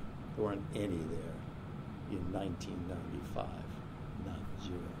there weren't any there in 1995, not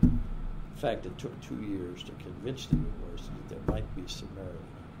zero. In fact, it took 2 years to convince the university that there might be some merit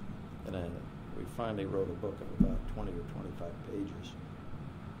in it. And we finally wrote a book of about 20 or 25 pages,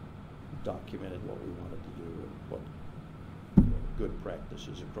 documented what we wanted to do and what good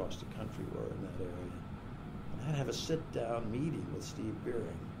practices across the country were in that area. And I'd have a sit-down meeting with Steve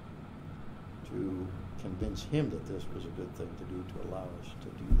Beering to convince him that this was a good thing to do, to allow us to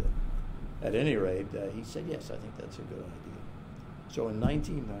do that. At any rate, he said, yes, I think that's a good idea. So in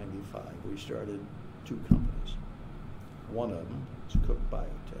 1995, we started 2 companies. One of them is Cook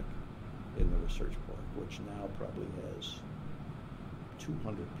Biotech in the research park, which now probably has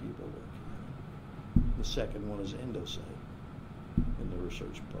 200 people working in it. The second one is Endosite in the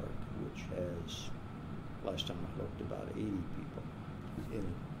research park, which has, last time I looked, about 80 people in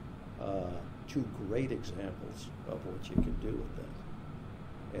it. 2 great examples of what you can do with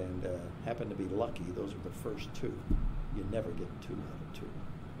that. And happen to be lucky, those are the first 2. You never get 2 out of 2.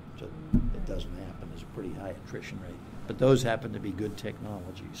 So it doesn't happen. There's a pretty high attrition rate. But those happen to be good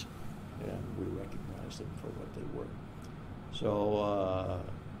technologies, and we recognize them for what they were. So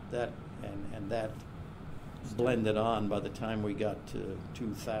that blended on. By the time we got to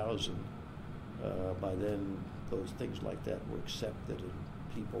 2000, by then those things like that were accepted and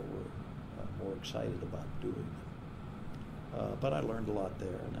people were more excited about doing them. But I learned a lot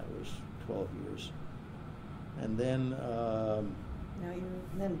there, and that was 12 years. And then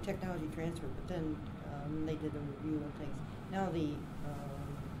then technology transfer, but then they did a review and things. Now to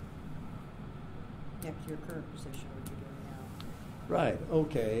your current position, what you're doing now. Right.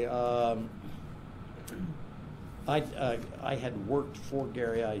 Okay. I had worked for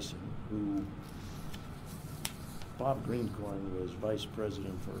Gary Eisen, who Bob Greencorn was vice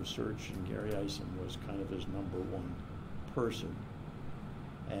president for research, and Gary Eisen was kind of his number 1 person.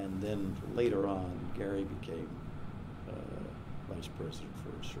 And then later on, Gary became vice president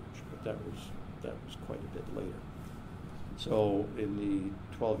for research, but that was quite a bit later. So in the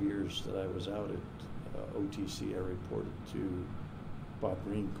 12 years that I was out at OTC, I reported to Bob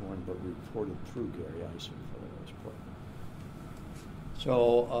Greencorn, but reported through Gary Eisen for the most part.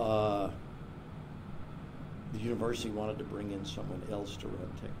 So the university wanted to bring in someone else to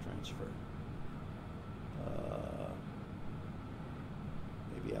run tech transfer.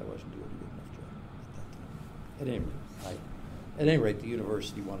 Maybe I wasn't doing a good enough job at that time. At any rate, the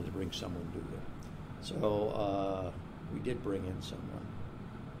university wanted to bring someone to do it. So we did bring in someone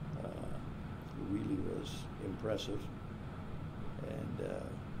who really was impressive and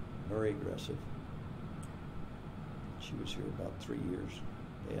very aggressive. She was here about 3 years.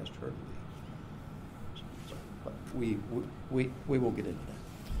 They asked her to leave. But we won't get into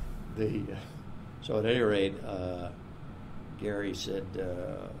that. So at any rate, Gary said,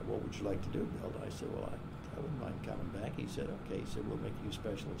 what would you like to do, Bill? I said, well, I wouldn't mind coming back. He said, okay. He said, we'll make you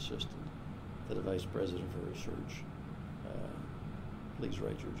special assistant to the vice president for research. Please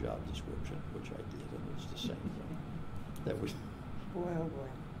write your job description, which I did, and it's the same thing. That was... Boy, oh boy.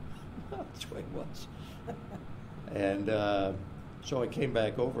 That's the way it was. And so I came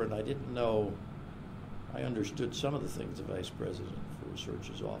back over, and I didn't know... I understood some of the things the vice president for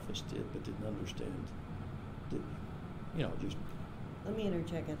research's office did, but didn't understand... just... Let me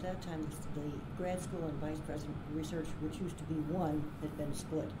interject. At that time, the grad school and vice president for research, which used to be one, had been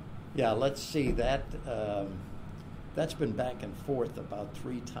split. Yeah, let's see. That's been back and forth about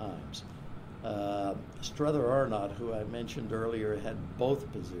 3 times. Struther Arnott, who I mentioned earlier, had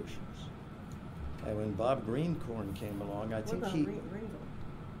both positions. And when Bob Greencorn came along, I think he... Ringel?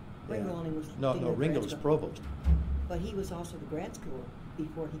 Yeah. Ringel only was... No, Ringel was provost. But he was also the grad school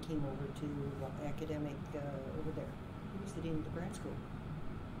before he came over to academic over there. He was the dean of the grad school.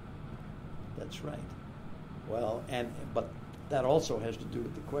 That's right. Well, but that also has to do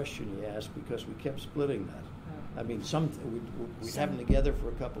with the question you asked, because we kept splitting that. I mean, we'd have them together for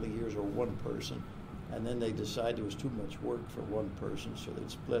a couple of years, or one person, and then they decided there was too much work for one person, so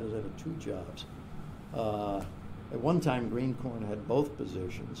they'd split it into 2 jobs. At one time, Greencorn had both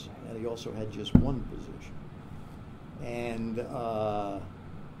positions, and he also had just one position. And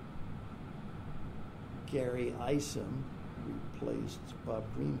Gary Isom replaced Bob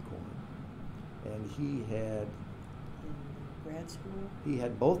Greencorn, and he had grad school. He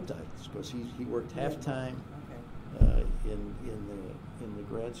had both titles because he worked half-time in the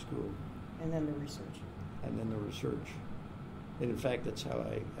grad school, and then the research. And in fact, that's how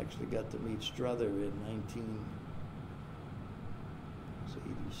I actually got to meet Struther in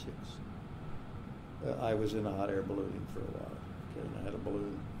 1986. I was in a hot air ballooning for a while. Okay, and I had a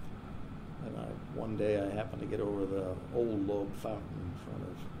balloon, and one day I happened to get over the old log fountain in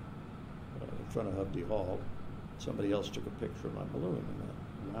front of Hubby Hall. Somebody else took a picture of my balloon, and that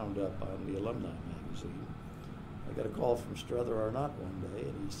wound up on the alumni magazine. I got a call from Struther Arnott one day,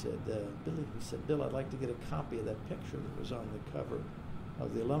 and he said, Bill, I'd like to get a copy of that picture that was on the cover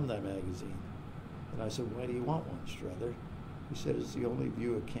of the alumni magazine. And I said, why do you want one, Struther? He said, it's the only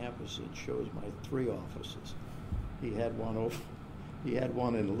view of campus that shows my 3 offices. He had one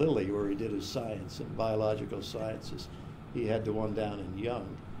in Lilly where he did his science and biological sciences. He had the one down in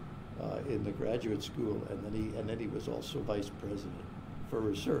Young in the graduate school, and then he was also vice president for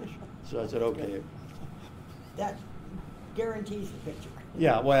research. So I said, okay. That guarantees the picture.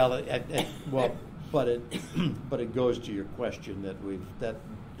 Yeah, well, but it goes to your question that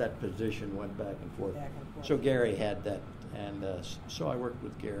that position went back and forth. So Gary had that, and so I worked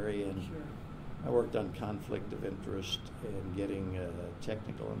with Gary, and sure. I worked on conflict of interest and getting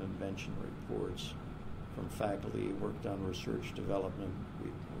technical and invention reports from faculty. Worked on research development.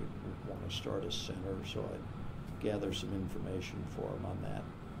 We want to start a center, so I'd gather some information for him on that,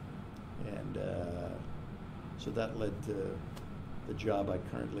 and so that led to the job I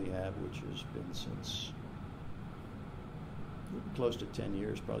currently have, which has been since close to 10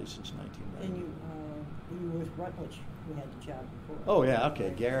 years, probably since 1990. And you were with Rutledge, who had the job before. Oh, yeah, okay.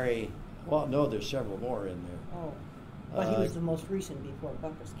 Right. Gary, well, no, there's several more in there. Oh, but he was the most recent before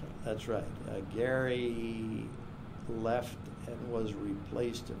Buckus came. That's right. Gary left and was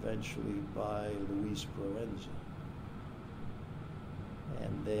replaced eventually by Luis Proenza.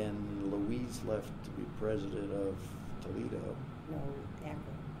 And then Luis left to be president of Toledo. No,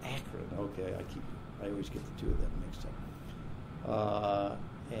 Akron. Akron, okay. I always get the two of them mixed up.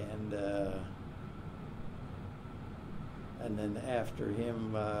 And then after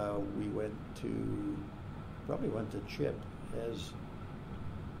him, we probably went to Chip as,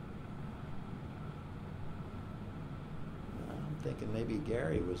 I'm thinking maybe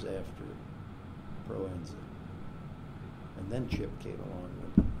Gary was after Proenza. And then Chip came along.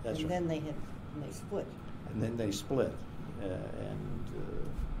 That's and right. Then they split. And then they split, and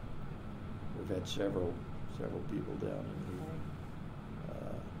we've had several people down in here.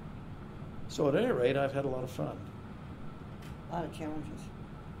 So at any rate, I've had a lot of fun. A lot of challenges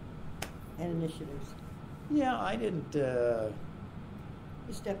and initiatives. Yeah, I didn't. You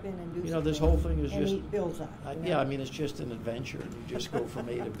step in and do. You know, this whole thing is and just. Eat Bill's on. Yeah, I mean, it's just an adventure. You just go from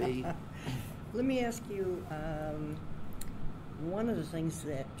A to B. Let me ask you. One of the things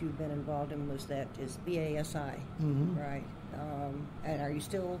that you've been involved in was that is BASI, mm-hmm. right? And are you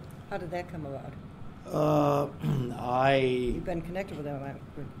still? How did that come about? You've been connected with them.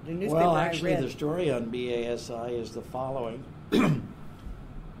 The newspaper well, actually, I read. The story on BASI is the following.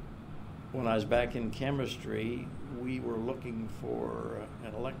 When I was back in chemistry, we were looking for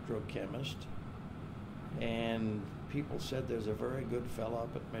an electrochemist, and people said there's a very good fellow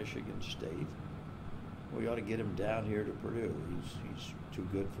up at Michigan State. We ought to get him down here to Purdue. He's too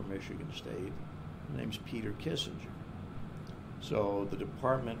good for Michigan State. His name's Peter Kissinger. So the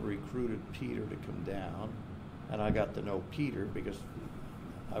department recruited Peter to come down, and I got to know Peter because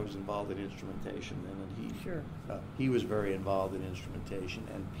I was involved in instrumentation, and he was very involved in instrumentation.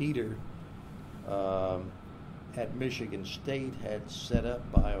 And Peter at Michigan State had set up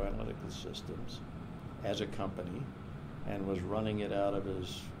bioanalytical systems as a company and was running it out of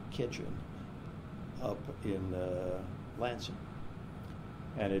his kitchen up in Lansing,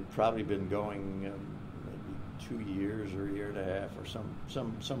 and it'd probably been going maybe 2 years or a year and a half or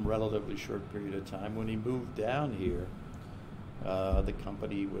some relatively short period of time. When he moved down here, the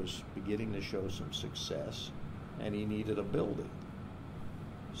company was beginning to show some success, and he needed a building.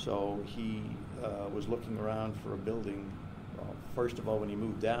 So he was looking around for a building. Well, first of all, when he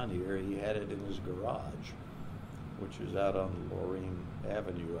moved down here, he had it in his garage, which is out on Lorraine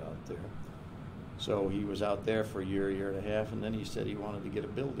Avenue out there. So he was out there for a year and a half, and then he said he wanted to get a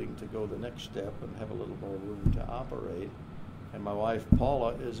building to go the next step and have a little more room to operate. And my wife,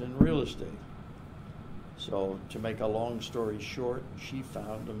 Paula, is in real estate. So to make a long story short, she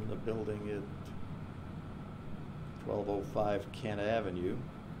found him the building at 1205 Kent Avenue,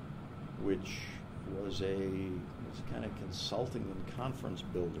 which was a kind of consulting and conference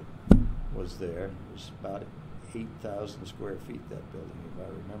building. was there. It was about 8,000 square feet, that building, if I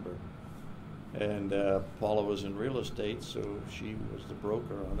remember. And Paula was in real estate, so she was the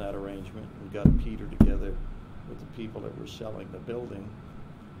broker on that arrangement and got Peter together with the people that were selling the building.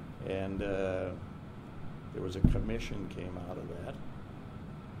 And there was a commission came out of that.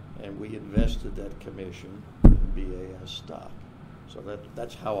 And we invested that commission in BAS stock. So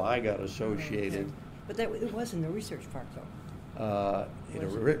that's how I got associated. Okay. But it was in the research park, though. It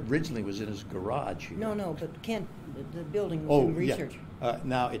originally was in his garage here. No, but Kent, the building was in research. Yeah.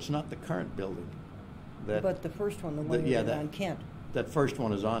 Now, it's not the current building. But the first one, the one on Kent. That first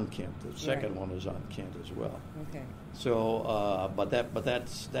one is on Kent. The second one is on Kent as well. Okay. So, but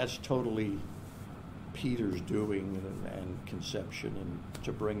that's totally Peter's doing and conception, and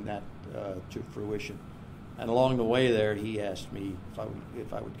to bring that to fruition. And along the way there, he asked me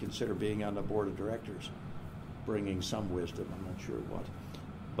if I would consider being on the board of directors, bringing some wisdom. I'm not sure what.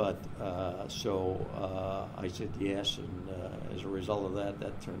 But I said yes, and as a result of that,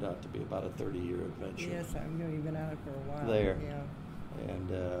 that turned out to be about a 30-year adventure. Yes, I know you've been at it for a while. There. Yeah.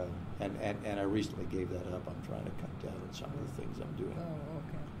 And I recently gave that up. I'm trying to cut down on some of the things I'm doing. Oh,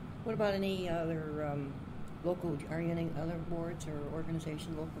 okay. What about any other local, are you in any other boards or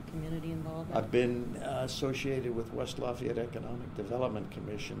organizations, local community involvement? I've been associated with West Lafayette Economic Development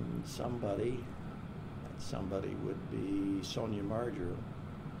Commission. Somebody would be Sonia Marger.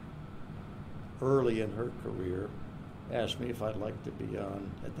 Early in her career, asked me if I'd like to be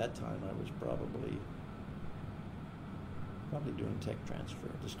on. At that time, I was probably doing tech transfer.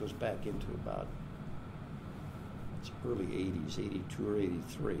 This goes back into about early 80s, 82 or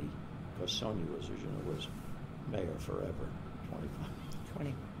 83, because Sonia was, as you know, was mayor forever,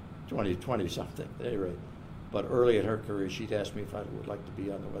 20 something, at any rate. But early in her career, she'd asked me if I would like to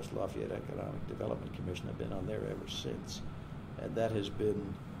be on the West Lafayette Economic Development Commission. I've been on there ever since. And that has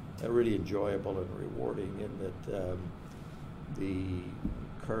been really enjoyable and rewarding in that the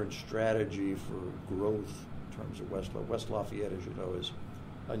current strategy for growth in terms of West Lafayette, as you know, is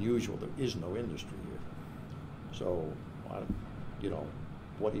unusual. There is no industry here. So,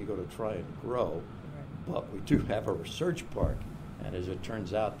 what are you going to try and grow? Right. But we do have a research park, and as it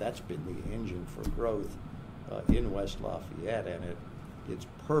turns out, that's been the engine for growth in West Lafayette, and it's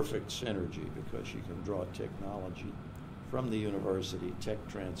perfect synergy because you can draw technology from the university, tech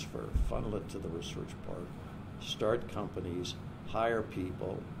transfer, funnel it to the research park, start companies, hire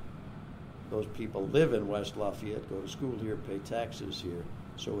people. Those people live in West Lafayette, go to school here, pay taxes here,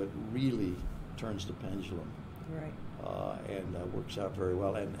 so it really turns the pendulum. Right. And works out very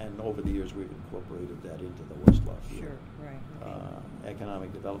well. And over the years, we've incorporated that into the West Lafayette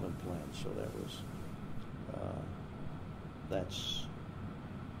economic development plan. So that was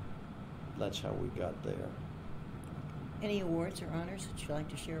that's how we got there. Any awards or honors that you'd like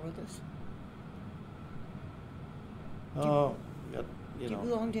to share with us? Do you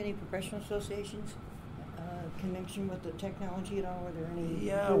belong to any professional associations? Connection with the technology at all? Are there any?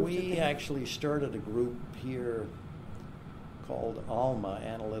 Yeah, we actually started a group here called ALMA,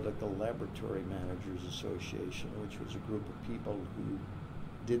 Analytical Laboratory Managers Association, which was a group of people who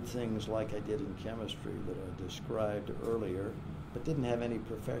did things like I did in chemistry that I described earlier, but didn't have any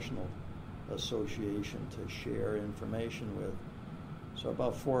professional association to share information with. So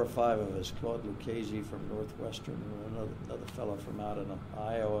about 4 or 5 of us, Claude Lucchese from Northwestern and another fellow from out in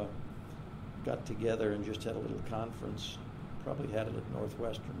Iowa, got together and just had a little conference. Probably had it at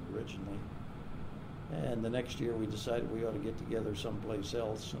Northwestern originally. And the next year we decided we ought to get together someplace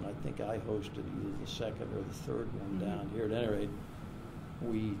else, and I think I hosted either the second or the third one down here. At any rate,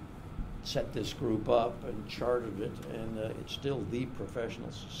 we set this group up and chartered it, and it's still the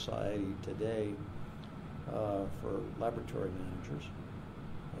professional society today for laboratory managers.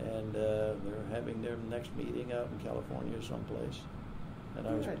 And they're having their next meeting out in California someplace. And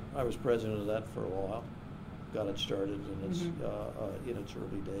I was president of that for a while, got it started, and it's in its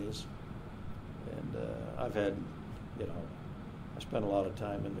early days. And I've had, I spent a lot of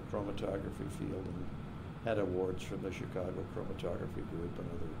time in the chromatography field and had awards from the Chicago Chromatography Group and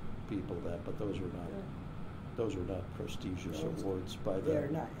other people but those are not prestigious awards by them. They're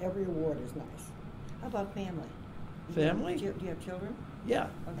not. Every award is nice. How about family? Family? Do you have children? Yeah.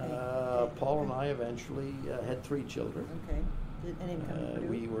 Okay. Paul and I eventually had 3 children. Okay. Did any come to Purdue?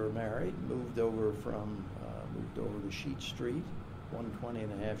 We were married, moved over to Sheet Street, 120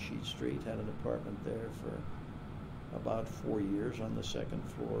 and a half Sheet Street, had an apartment there for about 4 years on the second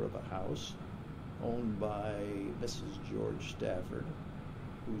floor of a house owned by Mrs. George Stafford,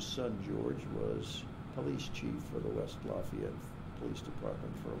 whose son George was police chief for the West Lafayette Police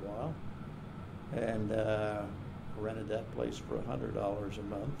Department for a while, and rented that place for $100 a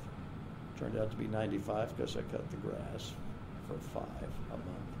month. Turned out to be 95 because I cut the grass for $5 a month.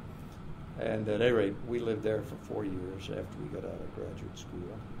 And at any rate, we lived there for 4 years after we got out of graduate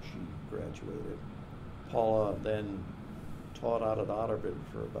school. She graduated. Paula then taught out at Otterbein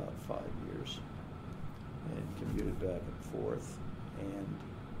for about 5 years and commuted back and forth. And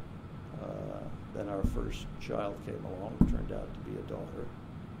then our first child came along. It turned out to be a daughter,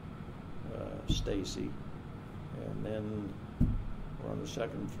 Stacy. And then we're on the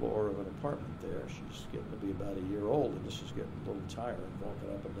second floor of an apartment there. She's getting to be about a year old, and this is getting a little tiring,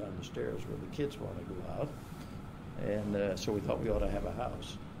 walking up and down the stairs where the kids want to go out. And so we thought we ought to have a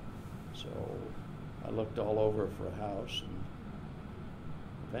house. So I looked all over for a house, and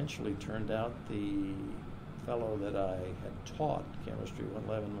eventually turned out the fellow that I had taught chemistry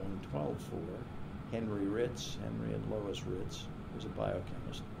 111, 112 for, Henry and Lois Ritz, was a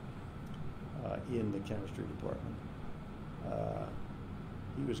biochemist in the chemistry department.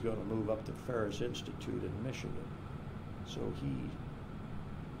 He was going to move up to Ferris Institute in Michigan. So he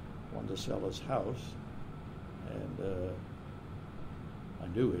wanted to sell his house, and I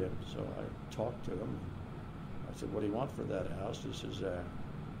knew him, so I talked to him. I said, what do you want for that house? He says,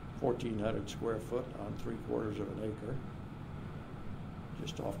 1,400 square foot on 3/4 of an acre,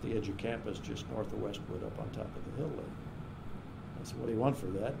 just off the edge of campus, just north of Westwood, up on top of the hill there. I said, what do you want for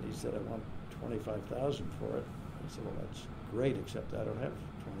that? And he said, I want $25,000 for it. I said, well, that's great, except I don't have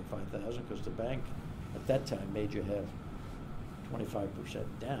 $25,000 because the bank at that time made you have 25%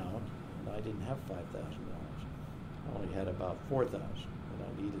 down, and I didn't have $5,000. I only had about $4,000, and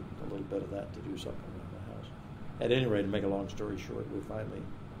I needed a little bit of that to do something around the house. At any rate, to make a long story short, we finally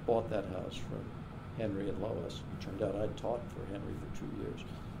bought that house from Henry and Lois. It turned out I'd taught for Henry for 2 years,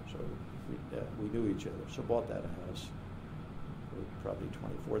 so we knew each other. So bought that house for probably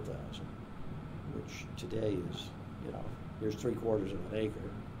 $24,000, which today is, here's 3/4 of an acre.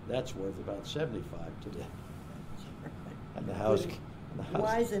 That's worth about $75 today. And the house,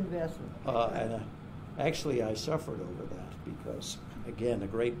 wise investment. Actually, I suffered over that because, again, a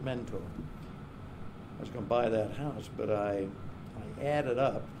great mentor. I was going to buy that house, but I added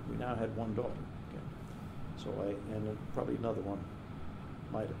up. We now had one daughter. Okay. And probably another one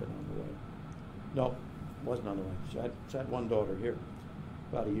might have been on the way. No, wasn't on the way. So I had one daughter here,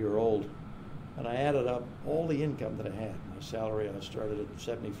 about a year old. And I added up all the income that I had. My salary, I started at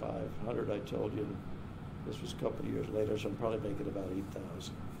 $7,500, I told you. This was a couple of years later, so I'm probably making about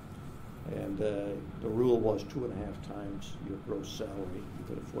 $8,000. And the rule was 2.5 times your gross salary. You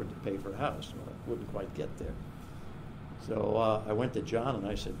could afford to pay for a house. Well, I wouldn't quite get there. So I went to John and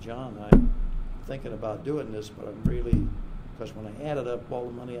I said, John, I'm thinking about doing this, but I'm really, because when I added up all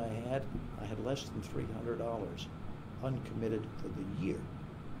the money I had less than $300 uncommitted for the year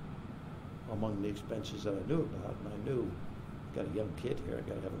among the expenses that I knew about. And I knew, got a young kid here, I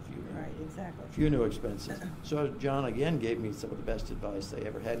got to have a few new expenses. So John again gave me some of the best advice they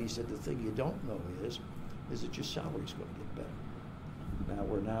ever had. He said, the thing you don't know is that your salary's going to get better. Now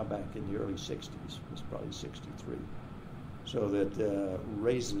we're back in the early 60s. It's probably 63. So that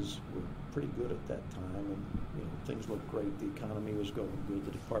raises were pretty good at that time, and things looked great. The economy was going good.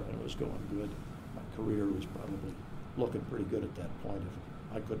 The department was going good. My career was probably looking pretty good at that point.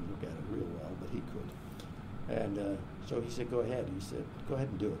 I couldn't look at it real well, but he could. And so he said, go ahead. He said, go ahead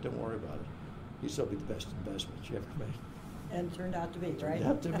and do it. Don't worry about it. He said, it'll be the best investment you ever made. And turned out to be, right?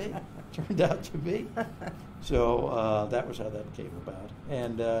 Turned out to be. So that was how that came about.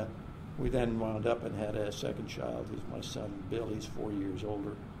 And we then wound up and had a second child, who's my son, Bill. He's 4 years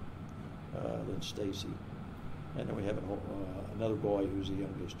older than Stacy. And then we have another boy who's the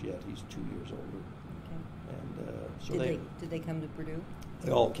youngest yet. He's 2 years older. Okay. And so did they come to Purdue?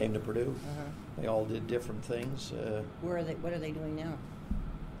 They all came to Purdue. Uh-huh. They all did different things. Where are they? What are they doing now?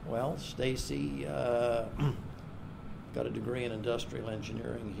 Well, Stacy got a degree in industrial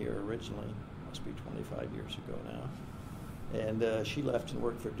engineering here originally. Must be 25 years ago now. And she left and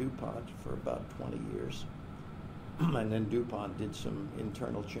worked for DuPont for about 20 years. And then DuPont did some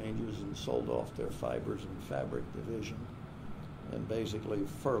internal changes and sold off their fibers and fabric division and basically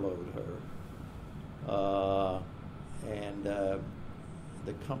furloughed her. And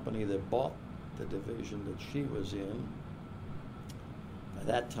the company that bought the division that she was in, at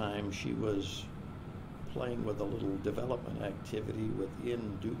that time she was playing with a little development activity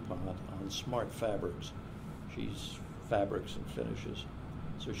within DuPont on smart fabrics. She's fabrics and finishes.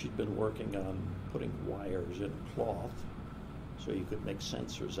 So she'd been working on putting wires in cloth so you could make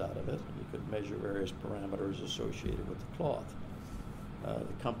sensors out of it. You could measure various parameters associated with the cloth.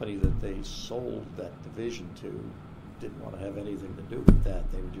 The company that they sold that division to didn't want to have anything to do with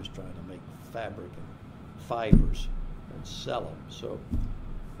that. They were just trying to make fabric and fibers and sell them. So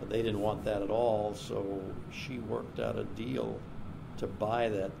They didn't want that at all, so she worked out a deal to buy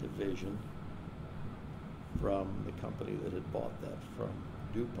that division from the company that had bought that from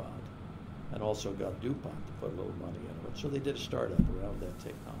DuPont, and also got DuPont to put a little money into it. So they did a startup around that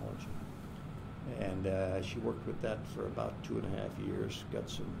technology. And she worked with that for about 2.5 years, got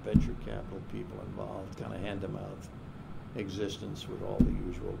some venture capital people involved, kind of hand-to-mouth existence with all the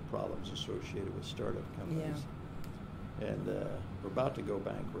usual problems associated with startup companies. Yeah. And we're about to go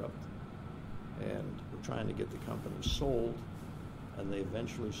bankrupt, and we're trying to get the company sold, and they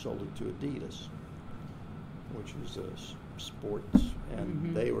eventually sold it to Adidas, which is sports,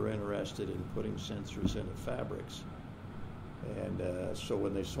 and they were interested in putting sensors into fabrics. And so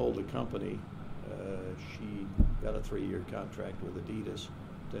when they sold the company, she got a 3-year contract with Adidas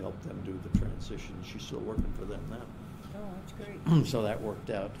to help them do the transition. She's still working for them now. Oh, that's great. So that worked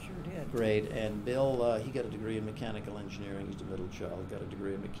out. Sure did. Great. And Bill, he got a degree in mechanical engineering. He's the middle child. Got a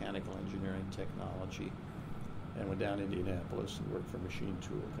degree in mechanical engineering technology, and went down to Indianapolis and worked for a machine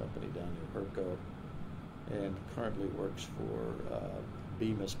tool company down near Herco, and currently works for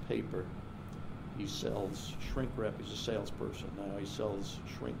Bemis Paper. He sells shrink wrap. He's a salesperson now. He sells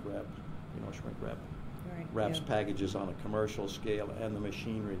shrink wrap. You know, shrink wrap. Right. Wraps yeah. packages on a commercial scale, and the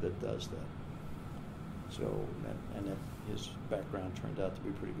machinery that does that. So, and his background turned out to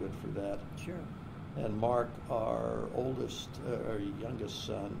be pretty good for that. Sure. And Mark, our youngest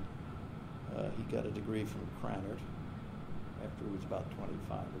son, he got a degree from Krannert after he was about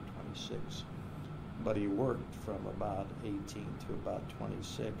 25 or 26. But he worked from about 18 to about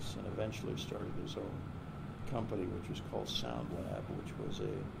 26, and eventually started his own company, which was called Sound Lab, which was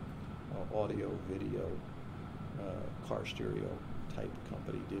a audio, video, car stereo type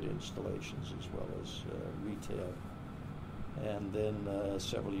company. Did installations as well as retail. And then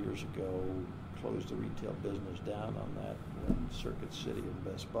several years ago, closed the retail business down on that when Circuit City and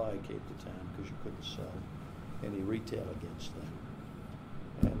Best Buy came to town, because you couldn't sell any retail against them.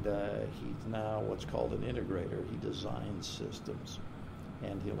 And he's now what's called an integrator. He designs systems,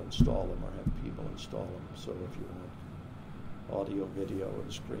 and he'll install them or have people install them. So if you want audio, video,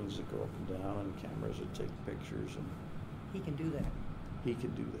 and screens that go up and down, and cameras that take pictures, and he can do that. He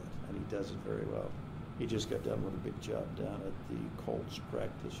can do that, and he does it very well. He just got done with a big job down at the Colts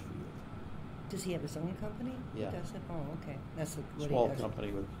practice field. Does he have his own company? Yeah. He does it? Oh, okay. That's what Small he does.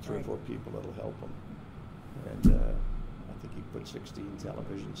 company with 3 right. or 4 people that'll help him. And I think he put 16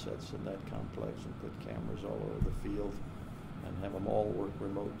 television sets in that complex and put cameras all over the field and have them all work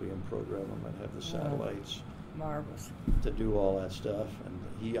remotely and program them and have the satellites. Marvelous. To do all that stuff. And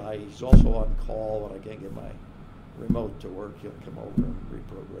he's also on call when I can't get my remote to work. He'll come over and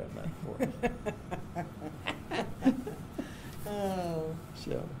reprogram that for me. Oh.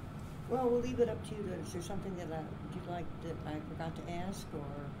 So. Well, we'll leave it up to you. Is there something that you'd like that I forgot to ask, or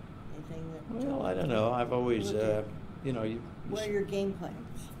anything that? Well, I don't know. I've always, what are your game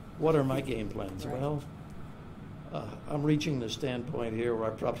plans? What are my game plans? Right. Well, I'm reaching the standpoint here where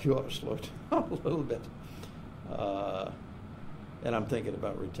I probably ought to slow down a little bit. And I'm thinking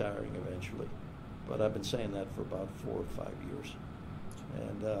about retiring eventually. But I've been saying that for about 4 or 5 years.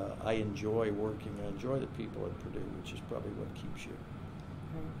 And I enjoy working. I enjoy the people at Purdue, which is probably what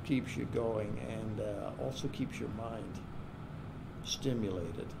keeps you going, and also keeps your mind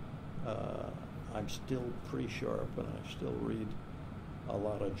stimulated. I'm still pretty sharp, and I still read a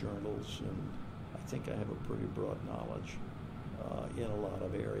lot of journals, and I think I have a pretty broad knowledge in a lot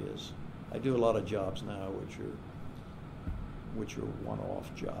of areas. I do a lot of jobs now which are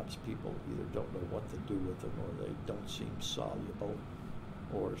one-off jobs. People either don't know what to do with them, or they don't seem soluble,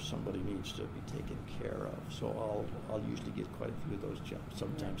 or somebody needs to be taken care of. So I'll usually get quite a few of those jobs,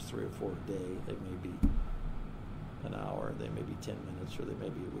 sometimes 3 or 4 a day. They may be an hour, they may be 10 minutes, or they may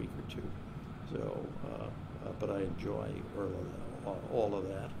be a week or 2. So, but I enjoy all of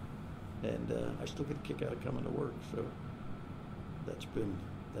that. And I still get a kick out of coming to work. So that's been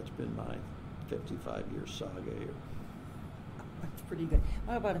my 55-year saga here. That's pretty good.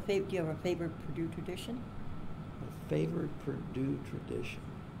 How about do you have a favorite Purdue tradition? My favorite Purdue tradition?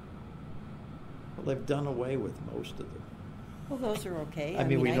 Well, they've done away with most of them. Well, those are okay. I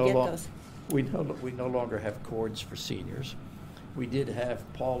mean, we those. We no longer have cords for seniors. We did have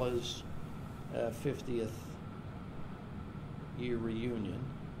Paula's 50th year reunion.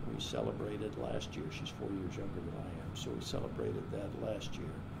 We celebrated last year. She's 4 years younger than I am, so we celebrated that last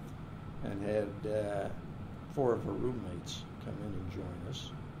year, and had 4 of her roommates come in and join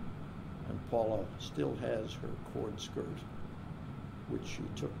us. And Paula still has her cord skirt, which she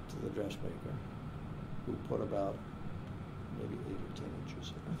took to the dressmaker, who put about maybe 8 or 10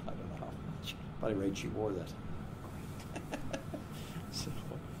 inches in it. I don't know how much. By the rate, she wore that. So,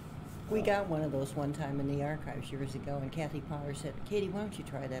 We got one of those one time in the archives years ago, and Kathy Potter said, "Katie, why don't you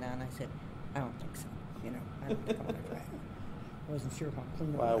try that on?" I said, "I don't think so. You know, I don't think I want to try it." I wasn't sure how clean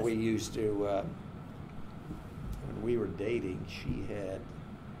it was. Well, we used to, when we were dating, she had,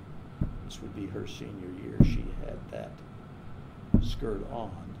 this would be her senior year, she had that skirt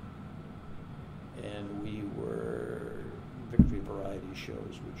on, and we were Victory Variety shows,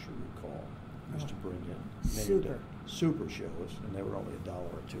 which you recall, used to bring in many super shows, and they were only $1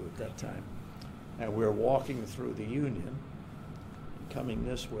 or $2 at that time. And we were walking through the Union, and coming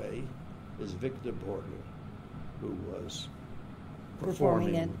this way is Victor Borgel, who was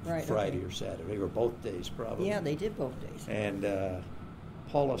performing Friday or Saturday, or both days probably. Yeah, they did both days. And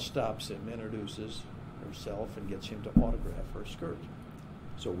Paula stops him, introduces herself, and gets him to autograph her skirt.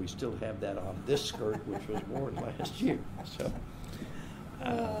 So we still have that on this skirt, which was worn last year. So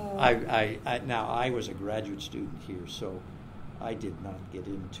now I was a graduate student here, so I did not get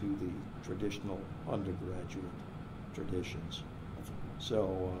into the traditional undergraduate traditions.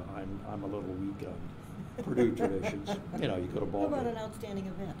 So I'm a little weak on Purdue traditions. You know, you go to ball. How about an outstanding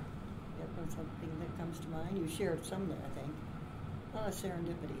event? That's something that comes to mind. You shared some there, I think. A lot of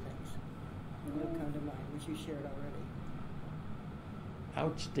serendipity things that would have come to mind, which you shared already.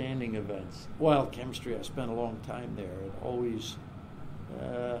 Outstanding events. Well, chemistry, I spent a long time there. It always,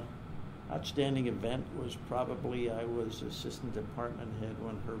 outstanding event was probably I was assistant department head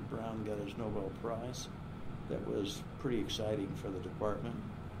when Herb Brown got his Nobel Prize. That was pretty exciting for the department.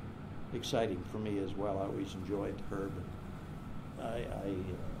 Exciting for me as well. I always enjoyed Herb. I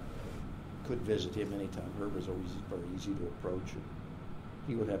could visit him anytime. Herb was always very easy to approach.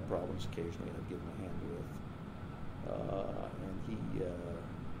 He would have problems occasionally I'd give him a hand with.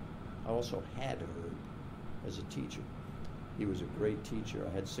 I also had Herb as a teacher. He was a great teacher.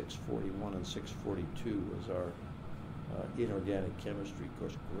 I had 641 and 642 as our inorganic chemistry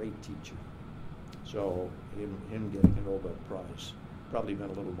course. Great teacher. So him getting a Nobel Prize probably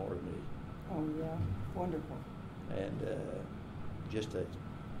meant a little more to me. Oh yeah, wonderful. And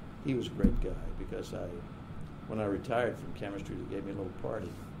he was a great guy because when I retired from chemistry, they gave me a little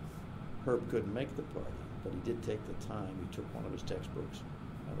party. Herb couldn't make the party, but he did take the time. He took one of his textbooks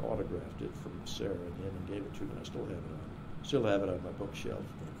and autographed it from Sarah and him and gave it to me, and I still have it on my bookshelf.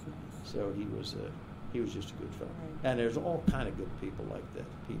 That's nice. So he was just a good fellow. Right. And there's all kind of good people like that.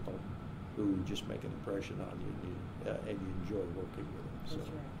 People who just make an impression on you, and you enjoy working with them. That's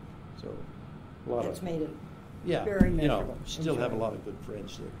right. So a lot That's of made it yeah, very you know, measurable. still have a Enjoyable. lot of good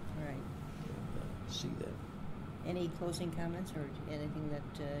friends there. Right. And, see them. Any closing comments or anything that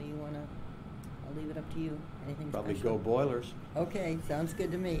you want to? I'll leave it up to you. Anything Probably special? go Boilers. Okay, sounds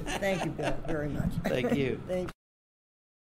good to me. Thank you, Bill, very much. Thank you. Thank you.